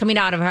stuff is coming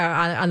out of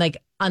her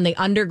on the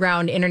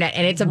underground internet,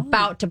 and it's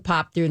about to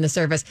pop through in the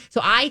surface.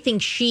 So I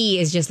think she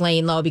is just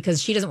laying low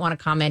because she doesn't want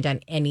to comment on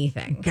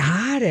anything.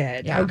 Got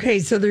it. Yeah. Okay,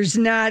 so there's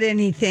not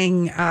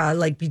anything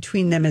like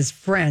between them as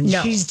friends.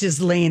 No. She's just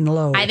laying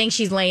low. I think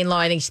she's laying low.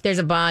 I think there's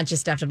a bunch of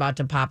stuff about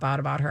to pop out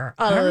about her.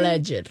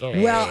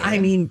 Allegedly. Well, I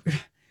mean,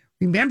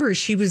 remember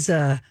she was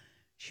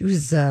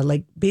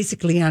like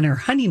basically on her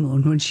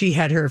honeymoon when she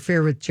had her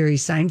affair with Jerry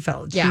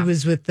Seinfeld. She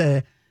was with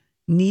the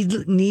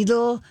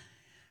Needle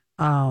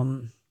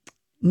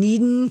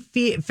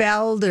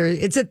Niedenfeld, or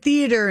it's a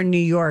theater in New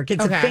York.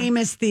 It's a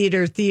famous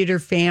theater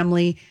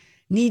family.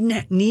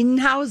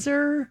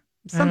 Niedenhauser,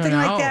 something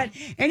like that.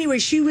 Anyway,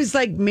 she was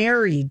like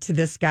married to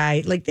this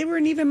guy. Like they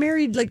weren't even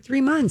married like 3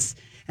 months.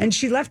 And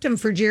she left him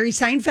for Jerry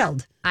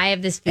Seinfeld. I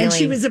have this feeling. And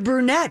she was a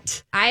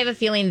brunette. I have a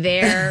feeling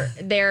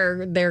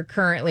they're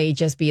currently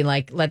just being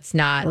like, let's keep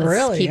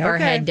our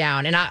head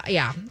down. And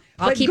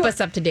I'll keep us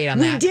up to date on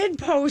that. We did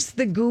post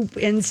the Goop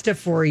Insta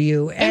for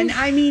you. And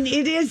I mean,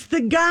 it is the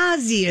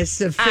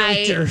gauziest of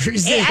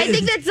filters. I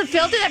think that's the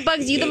filter that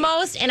bugs you the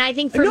most. And I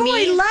think for me. No,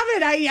 I love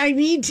it. I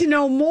need to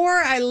know more.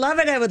 I love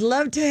it. I would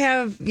love to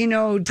have, take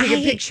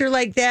a picture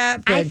like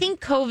that. But I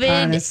think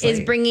COVID is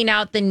bringing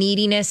out the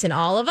neediness in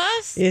all of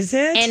us. Is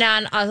it? And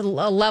on a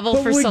level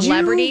for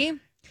celebrity.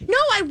 No,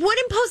 I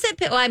wouldn't post that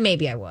picture. Well,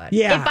 maybe I would.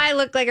 Yeah. If I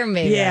look like her,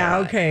 maybe I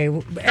would. Okay.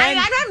 I'm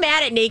not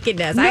mad at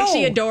nakedness. I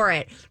actually adore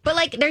it. But,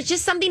 like, there's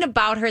just something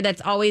about her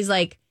that's always,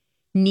 like,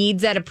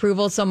 needs that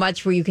approval so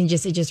much where it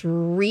just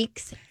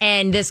reeks.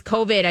 And this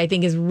COVID, I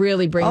think, is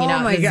really bringing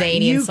out the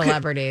zany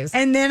celebrities.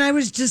 And then I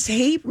was just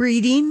hate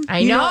reading.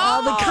 I know.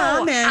 All the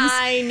comments.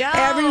 I know.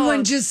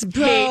 Everyone just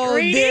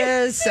hate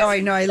this. Oh, I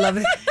know. I love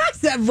it.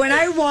 So when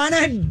I want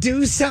to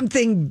do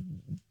something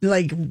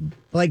like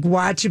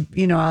watch,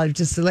 I'll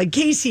just like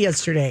Casey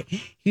yesterday.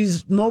 He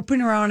was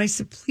moping around. I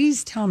said,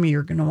 please tell me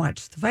you're going to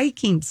watch the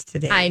Vikings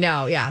today. I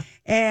know, yeah.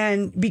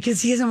 And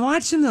because he hasn't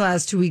watched them the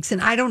last 2 weeks,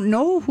 and I don't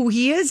know who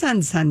he is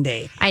on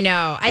Sunday. I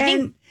know. I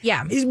think,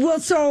 yeah. Well,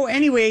 so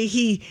anyway,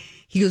 he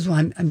goes,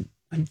 well, I'm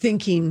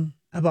thinking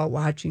about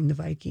watching the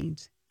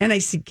Vikings. And I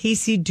said,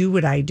 Casey, do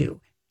what I do.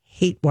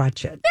 Hate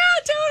watch it. Yeah,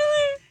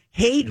 totally.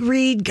 Hate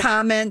read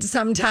comments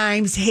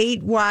sometimes,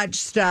 hate watch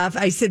stuff.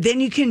 I said, then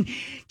you can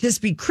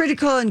just be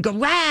critical and go,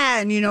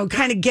 and,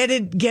 kind of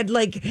get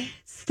like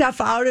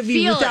stuff out of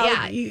you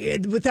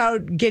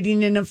without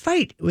getting in a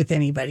fight with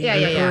anybody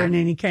or in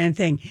any kind of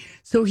thing.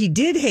 So he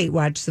did hate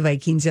watch the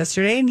Vikings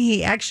yesterday, and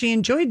he actually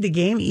enjoyed the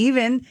game,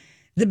 even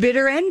the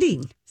bitter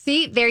ending.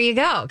 See, there you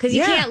go. Because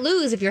you can't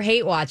lose if you're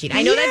hate watching.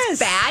 I know that's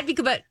bad,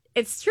 but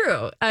it's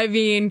true. I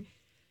mean,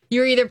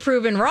 you're either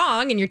proven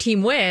wrong and your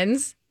team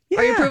wins,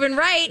 or you're proven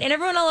right and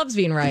everyone loves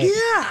being right. Yeah,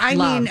 I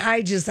mean,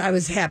 I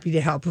was happy to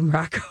help him,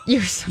 Rocco.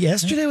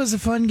 Yesterday was a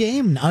fun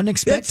game,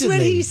 unexpectedly. That's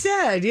what he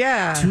said,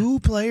 yeah.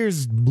 2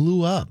 players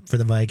blew up for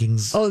the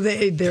Vikings. Oh,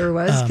 there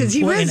was? Because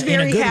he was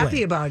very happy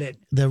way. about it.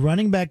 The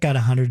running back got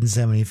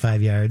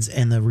 175 yards,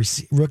 and the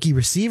rookie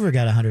receiver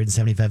got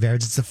 175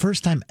 yards. It's the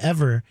first time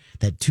ever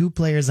that 2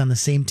 players on the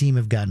same team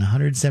have gotten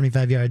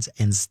 175 yards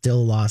and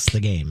still lost the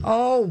game.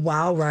 Oh,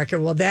 wow,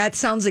 Rocco. Well, that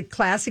sounds like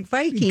classic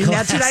Viking.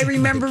 That's what I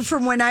remember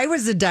from when I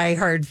was a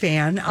diehard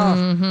fan.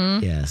 Oh,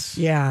 Yes.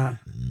 yeah.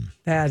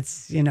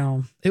 That's,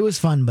 It was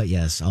fun, but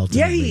yes,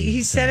 ultimately. Yeah,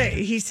 he said it.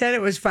 He said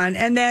it was fun.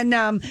 And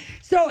then,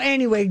 so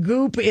anyway,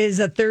 Goop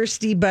is a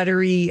thirsty,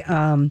 buttery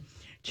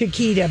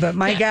Chiquita, but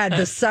my God,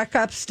 the suck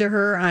ups to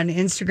her on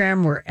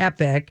Instagram were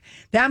epic.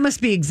 That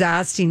must be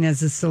exhausting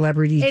as a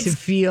celebrity to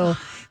feel.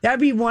 That'd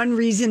be one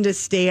reason to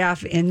stay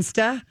off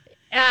Insta.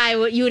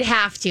 You would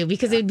have to,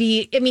 because it'd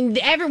be, I mean,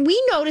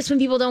 we notice when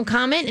people don't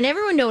comment, and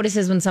everyone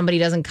notices when somebody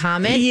doesn't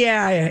comment.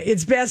 Yeah,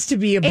 it's best to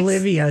be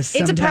oblivious.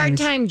 It's a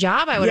part-time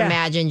job, I would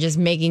imagine, just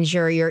making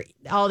sure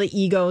all the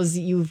egos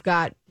you've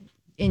got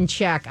in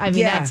check. I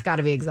mean, that's got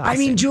to be exhausting. I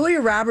mean,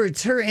 Julia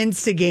Roberts, her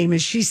Insta game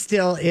is she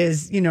still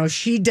is,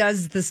 she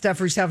does the stuff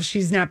herself.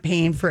 She's not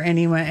paying for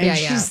anyone. And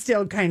she's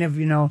still kind of,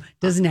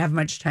 doesn't have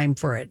much time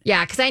for it.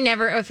 Yeah, because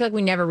I feel like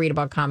we never read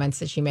about comments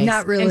that she makes.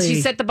 Not really. And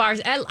she set the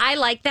bars. I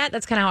like that.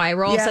 That's kind of how I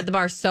roll. Yeah. Set the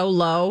bar so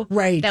low.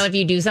 Right. That if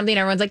you do something,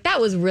 everyone's like, that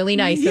was really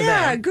nice of them.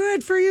 Yeah,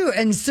 good for you.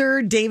 And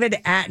Sir David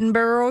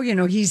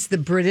Attenborough, he's the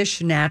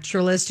British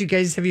naturalist.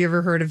 Have you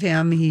ever heard of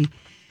him?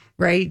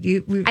 Right?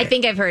 I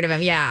think I've heard of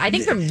him. Yeah. I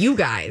think from you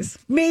guys.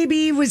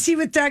 Maybe. Was he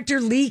with Dr.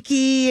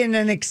 Leakey and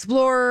an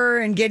explorer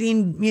and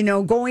getting,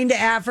 going to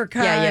Africa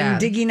and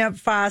digging up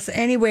fossils?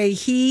 Anyway,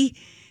 he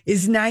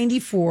is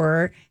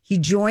 94. He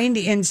joined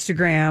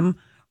Instagram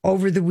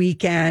over the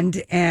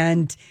weekend,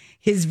 and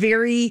his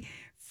very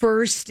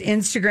first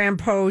Instagram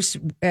post,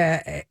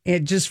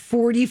 at just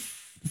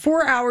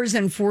 4 hours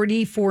and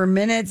 44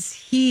 minutes,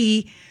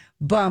 he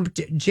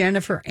bumped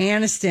Jennifer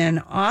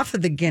Aniston off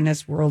of the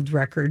Guinness World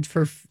Record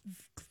for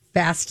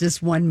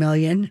fastest 1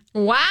 million.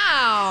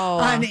 Wow.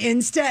 On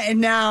Insta.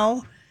 And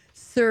now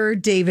Sir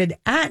David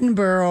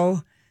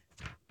Attenborough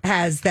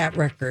has that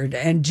record.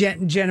 And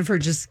Jennifer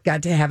just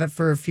got to have it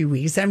for a few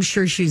weeks. I'm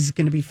sure she's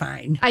going to be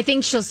fine. I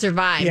think she'll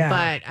survive,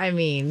 but I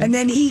mean. And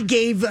then he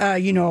gave,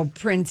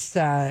 Prince,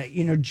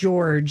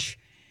 George,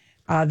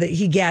 that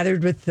he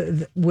gathered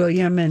with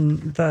William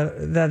and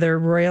the other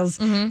royals.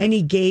 Mm-hmm. And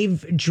he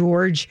gave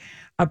George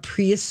a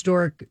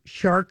prehistoric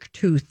shark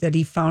tooth that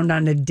he found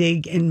on a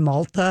dig in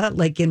Malta,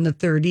 like in the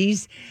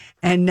 30s.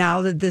 And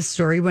now that this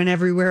story went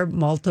everywhere,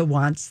 Malta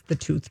wants the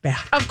tooth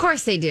back. Of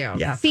course they do.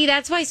 Yeah. See,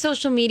 that's why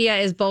social media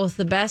is both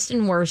the best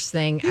and worst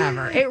thing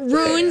ever. It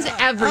ruins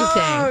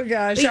everything. Oh,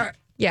 gosh.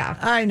 Yeah.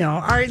 I know.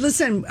 All right,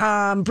 listen,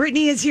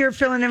 Brittany is here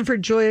filling in for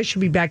Julia.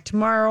 She'll be back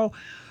tomorrow.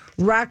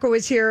 Rocco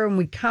is here. When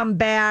we come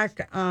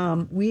back,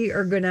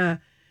 we're gonna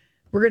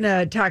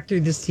talk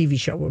through this TV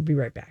show. We'll be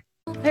right back.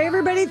 Hey,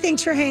 everybody.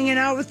 Thanks for hanging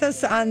out with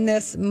us on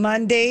this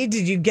Monday.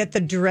 Did you get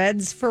the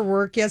dreads for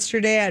work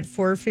yesterday at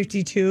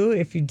 4:52?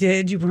 If you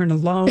did, you weren't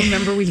alone.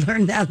 Remember, we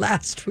learned that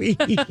last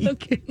week.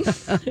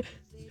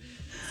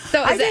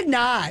 So I did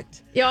not.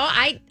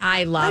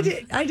 I love.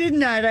 I did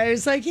not. I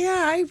was like,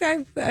 yeah,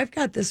 I've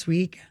got this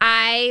week.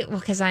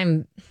 Because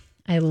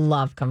I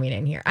love coming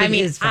in here.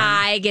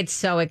 I get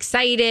so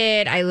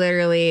excited. I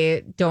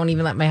literally don't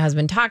even let my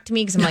husband talk to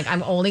me because I'm like,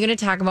 I'm only going to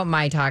talk about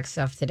my talk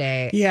stuff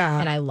today. Yeah.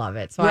 And I love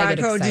it. So Rocco, I get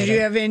excited. did you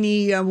have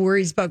any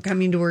worries about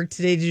coming to work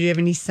today? Did you have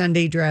any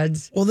Sunday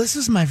dreads? Well, this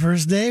is my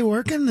first day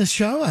working the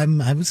show. I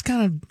was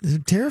kind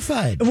of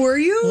terrified. Were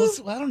you?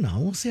 Well, I don't know.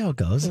 We'll see how it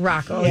goes.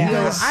 Rocco.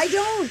 Yeah. I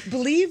don't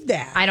believe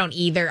that. I don't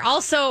either.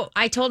 Also,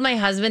 I told my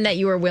husband that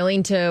you were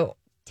willing to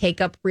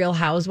take up Real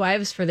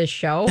Housewives for this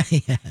show.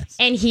 Yes.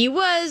 And he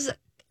was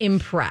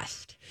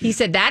impressed. He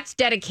said, that's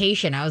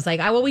dedication. I was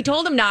like, well, we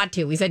told him not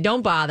to. We said,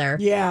 don't bother.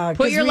 Yeah.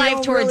 Put your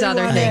life towards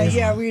other things.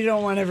 Yeah, we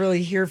don't want to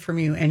really hear from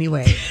you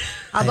anyway.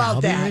 How about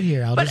I'll that? Be right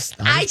here. I'll just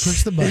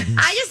push the buttons.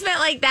 I just meant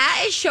like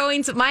that is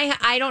showing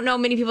I don't know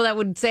many people that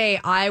would say,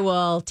 I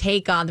will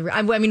take on the,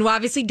 I mean, we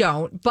obviously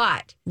don't,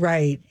 but.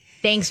 Right.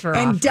 Thanks for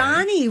And offering.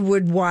 Donnie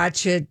would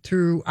watch it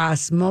through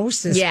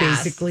osmosis,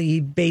 basically,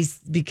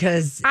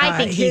 because I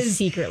think he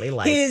secretly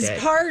liked his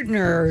it.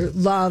 partner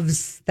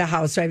loves the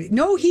housewife.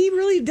 No, he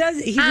really does.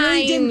 He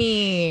really didn't.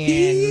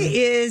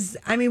 He is.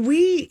 I mean,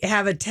 we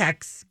have a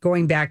text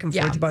going back and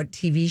forth about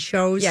TV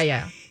shows.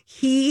 Yeah.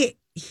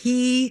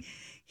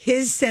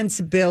 His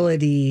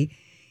sensibility,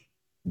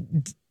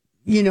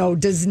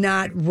 does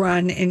not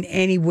run in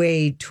any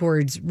way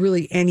towards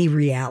really any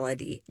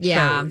reality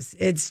shows.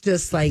 It's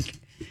just like.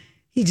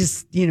 He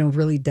just,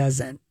 really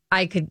doesn't.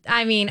 I could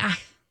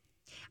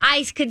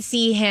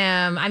see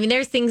him. I mean,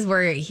 there's things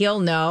where he'll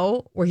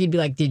know, where he'd be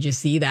like, did you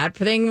see that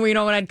thing? When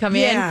I'd come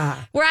in.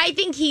 Where I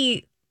think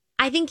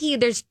I think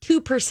there's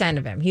 2%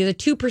 of him. He has a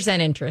 2%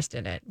 interest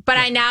in it.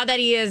 But now that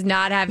he is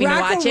not having to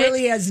Rocco watch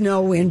really it. has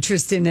no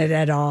interest in it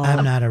at all.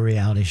 I'm not a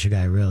reality show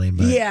guy, really.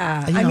 But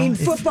Yeah. you I know, mean,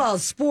 if- football,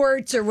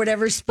 sports, or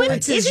whatever.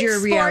 Sports is Isn't your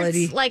sports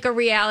reality. like a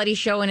reality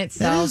show in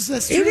itself?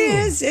 that's true.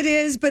 It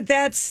is, but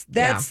that's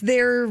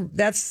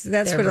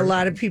what a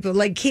lot of people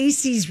like.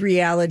 Casey's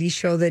reality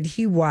show that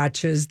he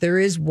watches. There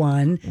is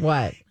one.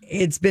 What?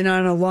 It's been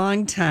on a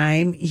long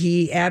time.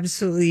 He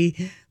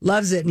absolutely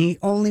loves it, and he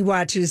only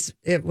watches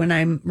it when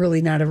I'm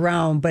really not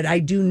around. But I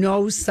do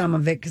know some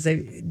of it because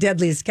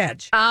Deadliest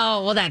Catch.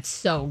 Oh, well, that's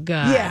so good.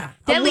 Yeah.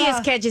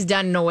 Deadliest Catch is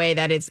done in a way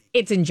that it's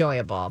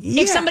enjoyable.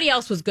 Yeah. If somebody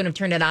else was going to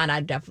turn it on,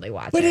 I'd definitely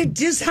watch But it. it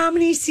just how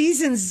many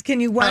seasons can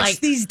you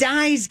watch these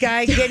guys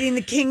guy getting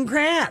the king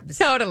crabs?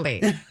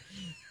 Totally.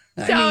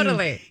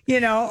 Totally.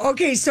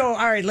 Okay, so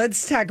all right,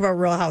 let's talk about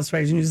Real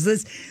Housewives news.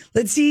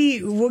 Let's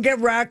see, we'll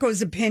get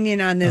Rocco's opinion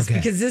on this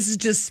because this is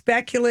just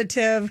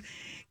speculative,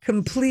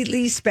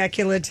 completely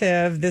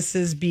speculative. This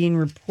is being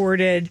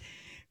reported,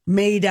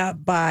 made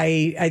up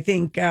by, I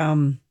think,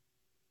 maybe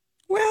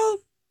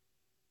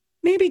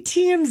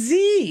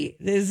TMZ.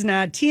 This is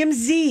not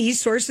TMZ,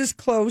 sources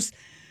close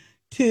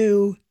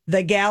to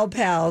the gal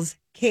pals,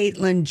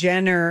 Caitlyn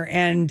Jenner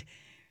and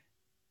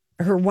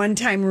her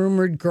one-time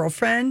rumored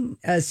girlfriend,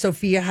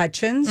 Sophia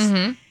Hutchins,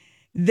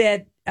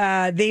 that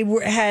they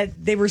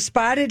were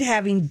spotted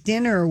having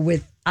dinner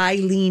with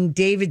Eileen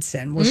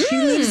Davidson. Well, she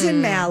lives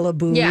in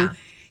Malibu. Yeah.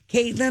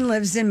 Caitlyn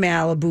lives in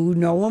Malibu.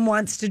 No one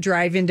wants to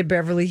drive into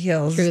Beverly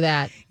Hills. True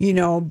that.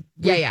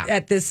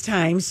 At this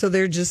time. So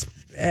they're just,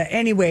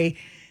 anyway,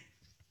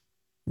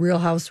 Real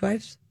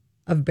Housewives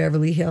of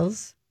Beverly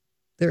Hills.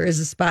 There is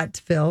a spot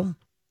to fill.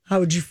 How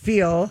would you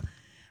feel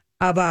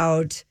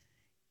about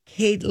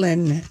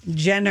Caitlyn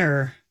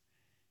Jenner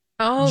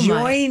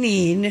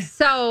joining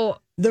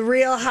the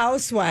Real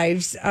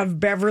Housewives of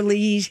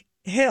Beverly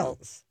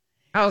Hills?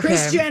 Okay.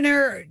 Kris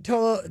Jenner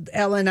told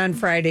Ellen on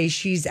Friday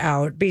she's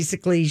out.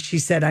 Basically, she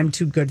said, I'm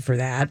too good for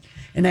that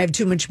and I have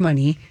too much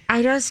money.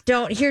 I just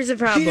don't. Here's the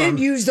problem. She didn't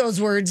use those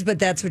words, but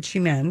that's what she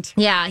meant.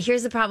 Yeah,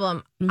 here's the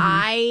problem.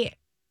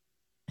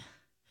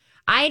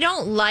 I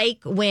don't like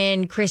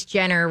when Kris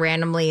Jenner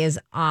randomly is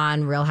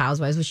on Real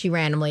Housewives, which she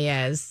randomly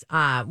is.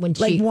 When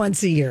she, like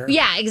once a year.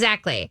 Yeah,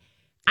 exactly.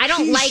 I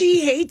don't like.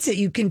 She hates it.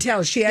 You can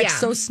tell. She acts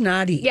so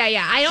snotty.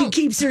 Yeah. I don't.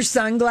 She keeps her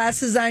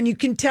sunglasses on. You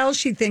can tell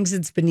she thinks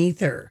it's beneath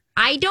her.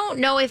 I don't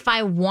know if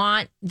I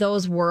want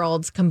those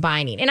worlds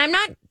combining, and I'm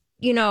not.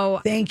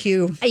 Thank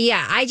you.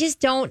 Yeah, I just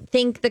don't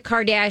think the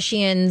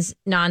Kardashians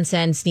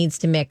nonsense needs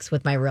to mix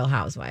with my Real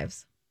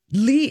Housewives.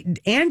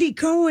 Andy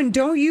Cohen,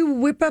 don't you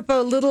whip up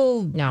a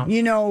little,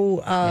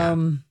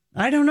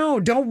 I don't know.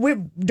 Don't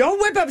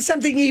whip up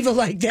something evil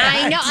like that.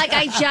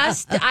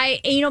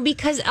 I know,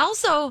 because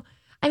also,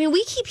 I mean,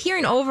 we keep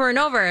hearing over and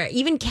over,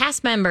 even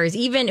cast members,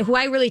 even who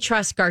I really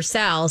trust,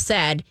 Garcelle,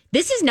 said,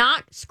 this is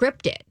not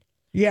scripted.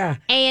 Yeah.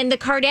 And the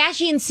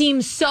Kardashians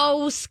seem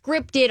so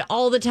scripted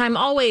all the time,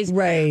 always.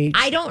 Right.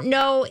 I don't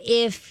know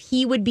if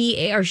she would be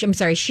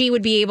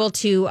able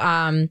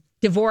to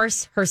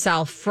divorce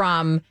herself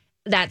from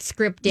that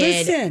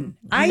scripted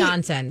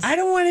nonsense. I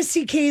don't want to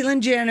see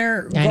Caitlyn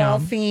Jenner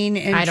golfing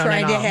and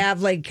trying to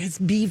have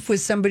beef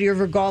with somebody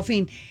over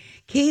golfing.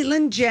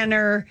 Caitlyn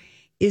Jenner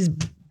is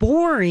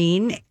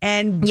boring,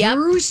 and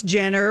Bruce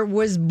Jenner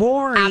was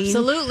boring.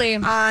 Absolutely.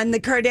 On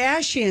the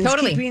Kardashians.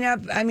 Totally. Keeping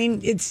up. I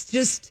mean, it's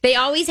just. They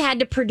always had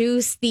to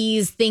produce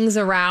these things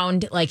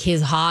around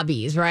his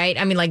hobbies, right?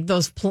 I mean,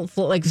 those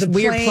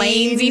weird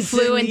planes he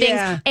flew and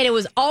things. And it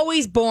was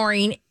always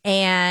boring.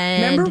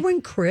 And remember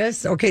when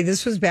Chris,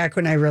 this was back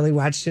when I really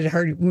watched it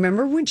hard.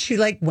 Remember when she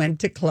went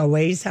to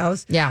Chloe's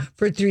house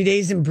for 3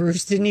 days and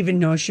Bruce didn't even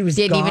know she was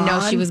Didn't even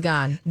know she was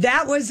gone.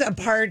 That was a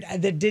part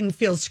that didn't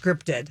feel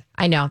scripted.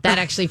 I know. That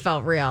actually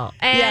felt real.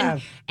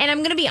 And I'm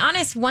going to be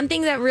honest, one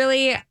thing that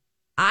really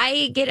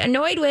I get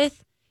annoyed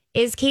with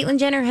is Caitlyn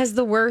Jenner has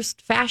the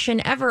worst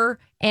fashion ever.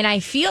 And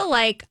I feel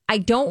like I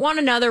don't want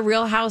another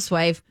Real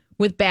Housewife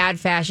with bad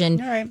fashion.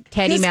 All right.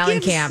 Teddy Just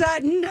Mellencamp. give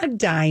Sutton a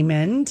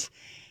diamond.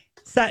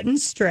 Sutton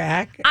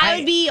Strack. I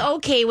would be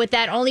okay with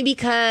that only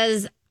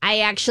because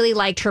I actually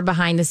liked her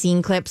behind the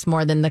scene clips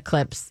more than the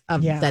clips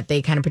of that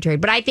they kind of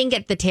portrayed. But I think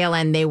at the tail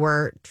end they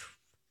were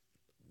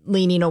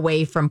leaning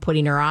away from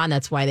putting her on.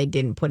 That's why they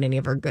didn't put any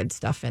of her good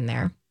stuff in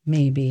there.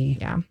 Maybe.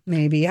 Yeah.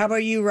 Maybe. How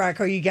about you,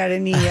 Rocco? You got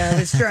any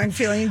strong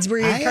feelings? Were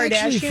you a Kardashian I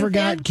actually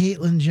forgot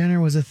Caitlyn Jenner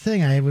was a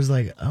thing. I was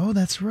like, oh,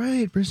 that's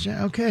right. Bruce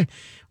Jenner. Okay.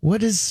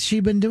 What has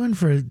she been doing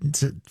for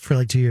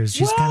 2 years?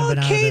 She's kind of been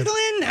out of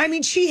Caitlyn, I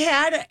mean, she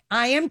had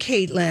I Am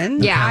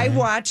Caitlyn. Yeah. I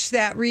watched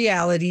that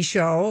reality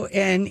show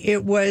and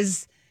it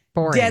was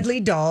boring. Deadly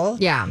dull.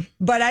 Yeah.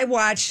 But I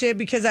watched it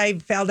because I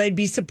felt I'd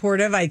be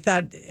supportive. I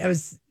thought it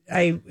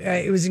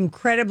was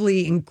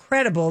incredibly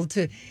incredible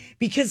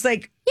because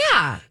huge.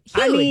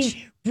 I mean,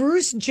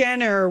 Bruce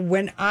Jenner,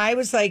 when I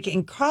was like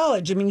in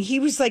college, I mean, he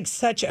was like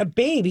such a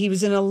babe. He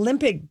was an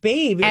Olympic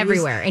babe.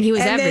 Everywhere. And he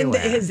was everywhere.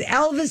 Then his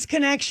Elvis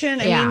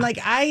connection. I mean, like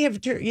I have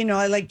to,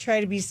 I like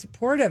try to be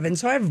supportive. And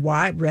so I've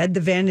read the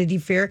Vanity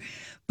Fair,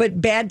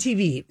 but bad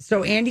TV.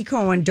 So Andy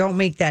Cohen, don't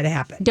make that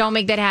happen. Don't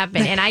make that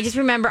happen. And I just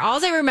remember,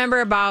 all I remember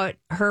about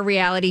her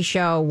reality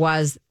show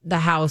was the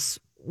house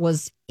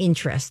was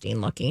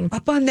interesting looking.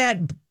 Up on that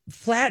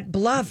flat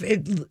bluff,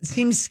 it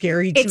seems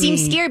scary to me. It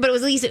seems scary, but it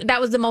was at least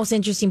that was the most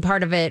interesting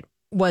part of it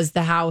was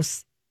the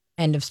house.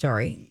 End of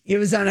story. It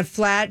was on a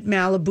flat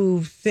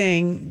Malibu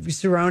thing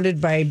surrounded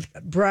by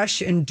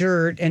brush and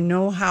dirt and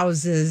no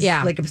houses.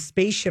 Yeah. Like a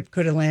spaceship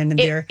could have landed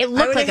there. It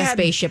looked like a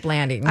spaceship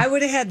landing. I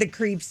would have had the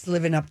creeps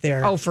living up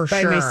there. Oh, for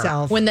sure. By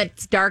myself. When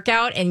it's dark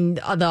out and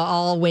the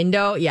all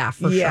window. Yeah,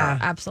 for sure.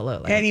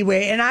 Absolutely.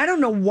 Anyway, and I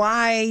don't know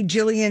why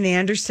Gillian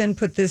Anderson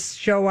put this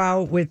show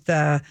out with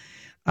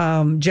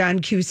John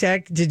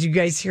Cusack. Did you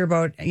guys hear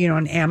about,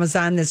 on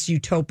Amazon, this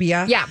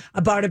Utopia? Yeah.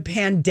 About a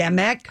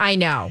pandemic? I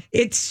know.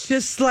 It's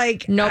just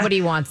like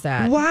nobody wants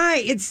that.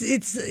 Why?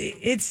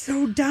 It's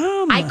so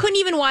dumb. I couldn't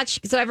even watch.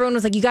 So everyone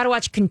was like, you got to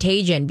watch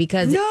Contagion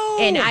because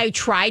and I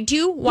tried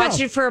to watch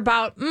it for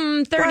about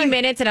 30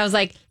 minutes and I was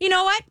like, you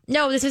know what?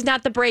 No, this is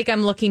not the break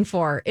I'm looking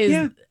for.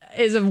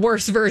 Is a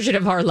worse version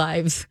of our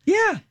lives.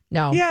 Yeah.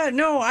 No. Yeah,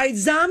 no.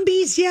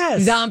 Zombies,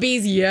 yes.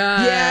 Zombies,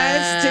 yes.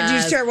 Yes. Did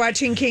you start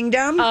watching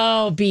Kingdom?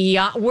 Oh,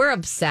 beyond. We're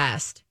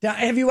obsessed.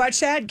 Have you watched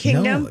that,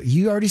 Kingdom? No,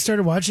 you already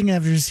started watching it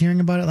after just hearing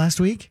about it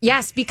last week?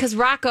 Yes, because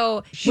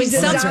Rocco, she's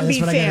a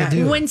zombie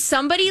fan. When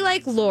somebody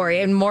like Lori,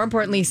 and more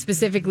importantly,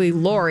 specifically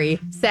Lori,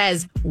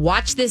 says,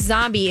 watch this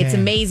zombie, it's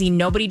amazing.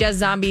 Nobody does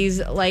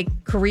zombies like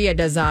Korea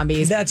does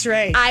zombies. That's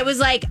right. I was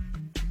like,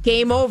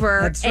 game over.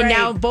 That's and right.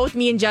 now both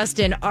me and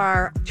Justin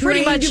are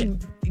pretty much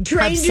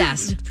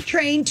obsessed.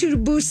 Train to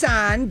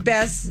Busan,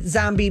 best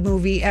zombie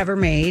movie ever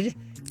made.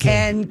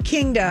 And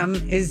Kingdom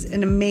is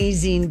an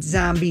amazing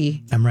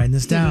zombie. I'm writing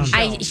this down.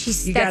 That's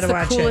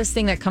the coolest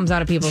thing that comes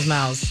out of people's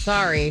mouths.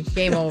 Sorry,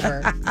 game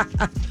over.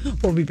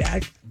 We'll be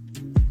back.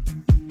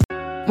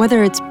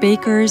 Whether it's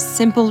Baker's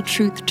Simple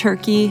Truth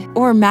Turkey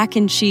or mac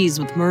and cheese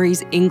with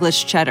Murray's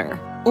English Cheddar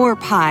or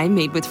pie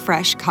made with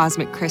fresh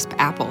Cosmic Crisp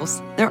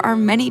apples, there are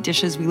many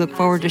dishes we look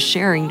forward to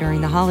sharing during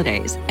the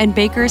holidays. And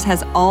Baker's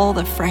has all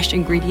the fresh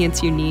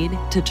ingredients you need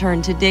to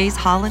turn today's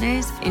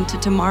holidays into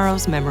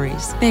tomorrow's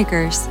memories.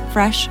 Baker's,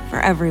 fresh for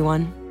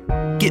everyone.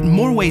 Get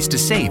more ways to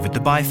save at the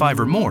Buy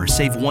 5 or More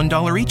Save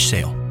 $1 each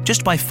sale.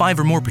 Just buy 5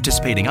 or more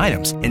participating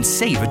items and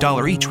save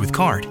 $1 each with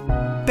card.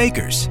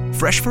 Baker's,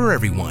 fresh for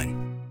everyone.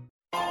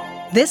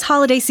 This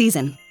holiday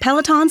season,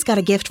 Peloton's got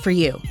a gift for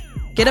you.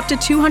 Get up to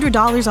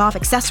 $200 off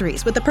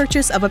accessories with the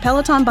purchase of a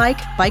Peloton bike,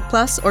 Bike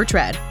Plus, or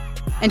Tread.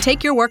 And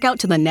take your workout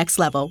to the next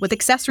level with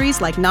accessories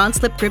like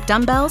non-slip grip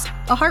dumbbells,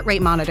 a heart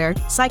rate monitor,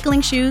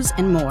 cycling shoes,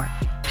 and more.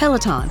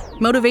 Peloton,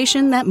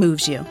 motivation that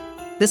moves you.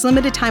 This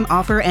limited time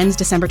offer ends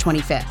December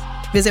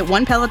 25th. Visit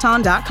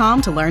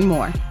onepeloton.com to learn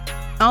more.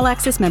 All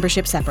access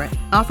membership separate.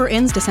 Offer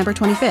ends December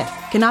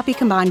 25th. Cannot be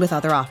combined with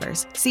other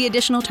offers. See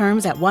additional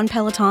terms at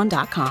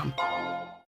onepeloton.com.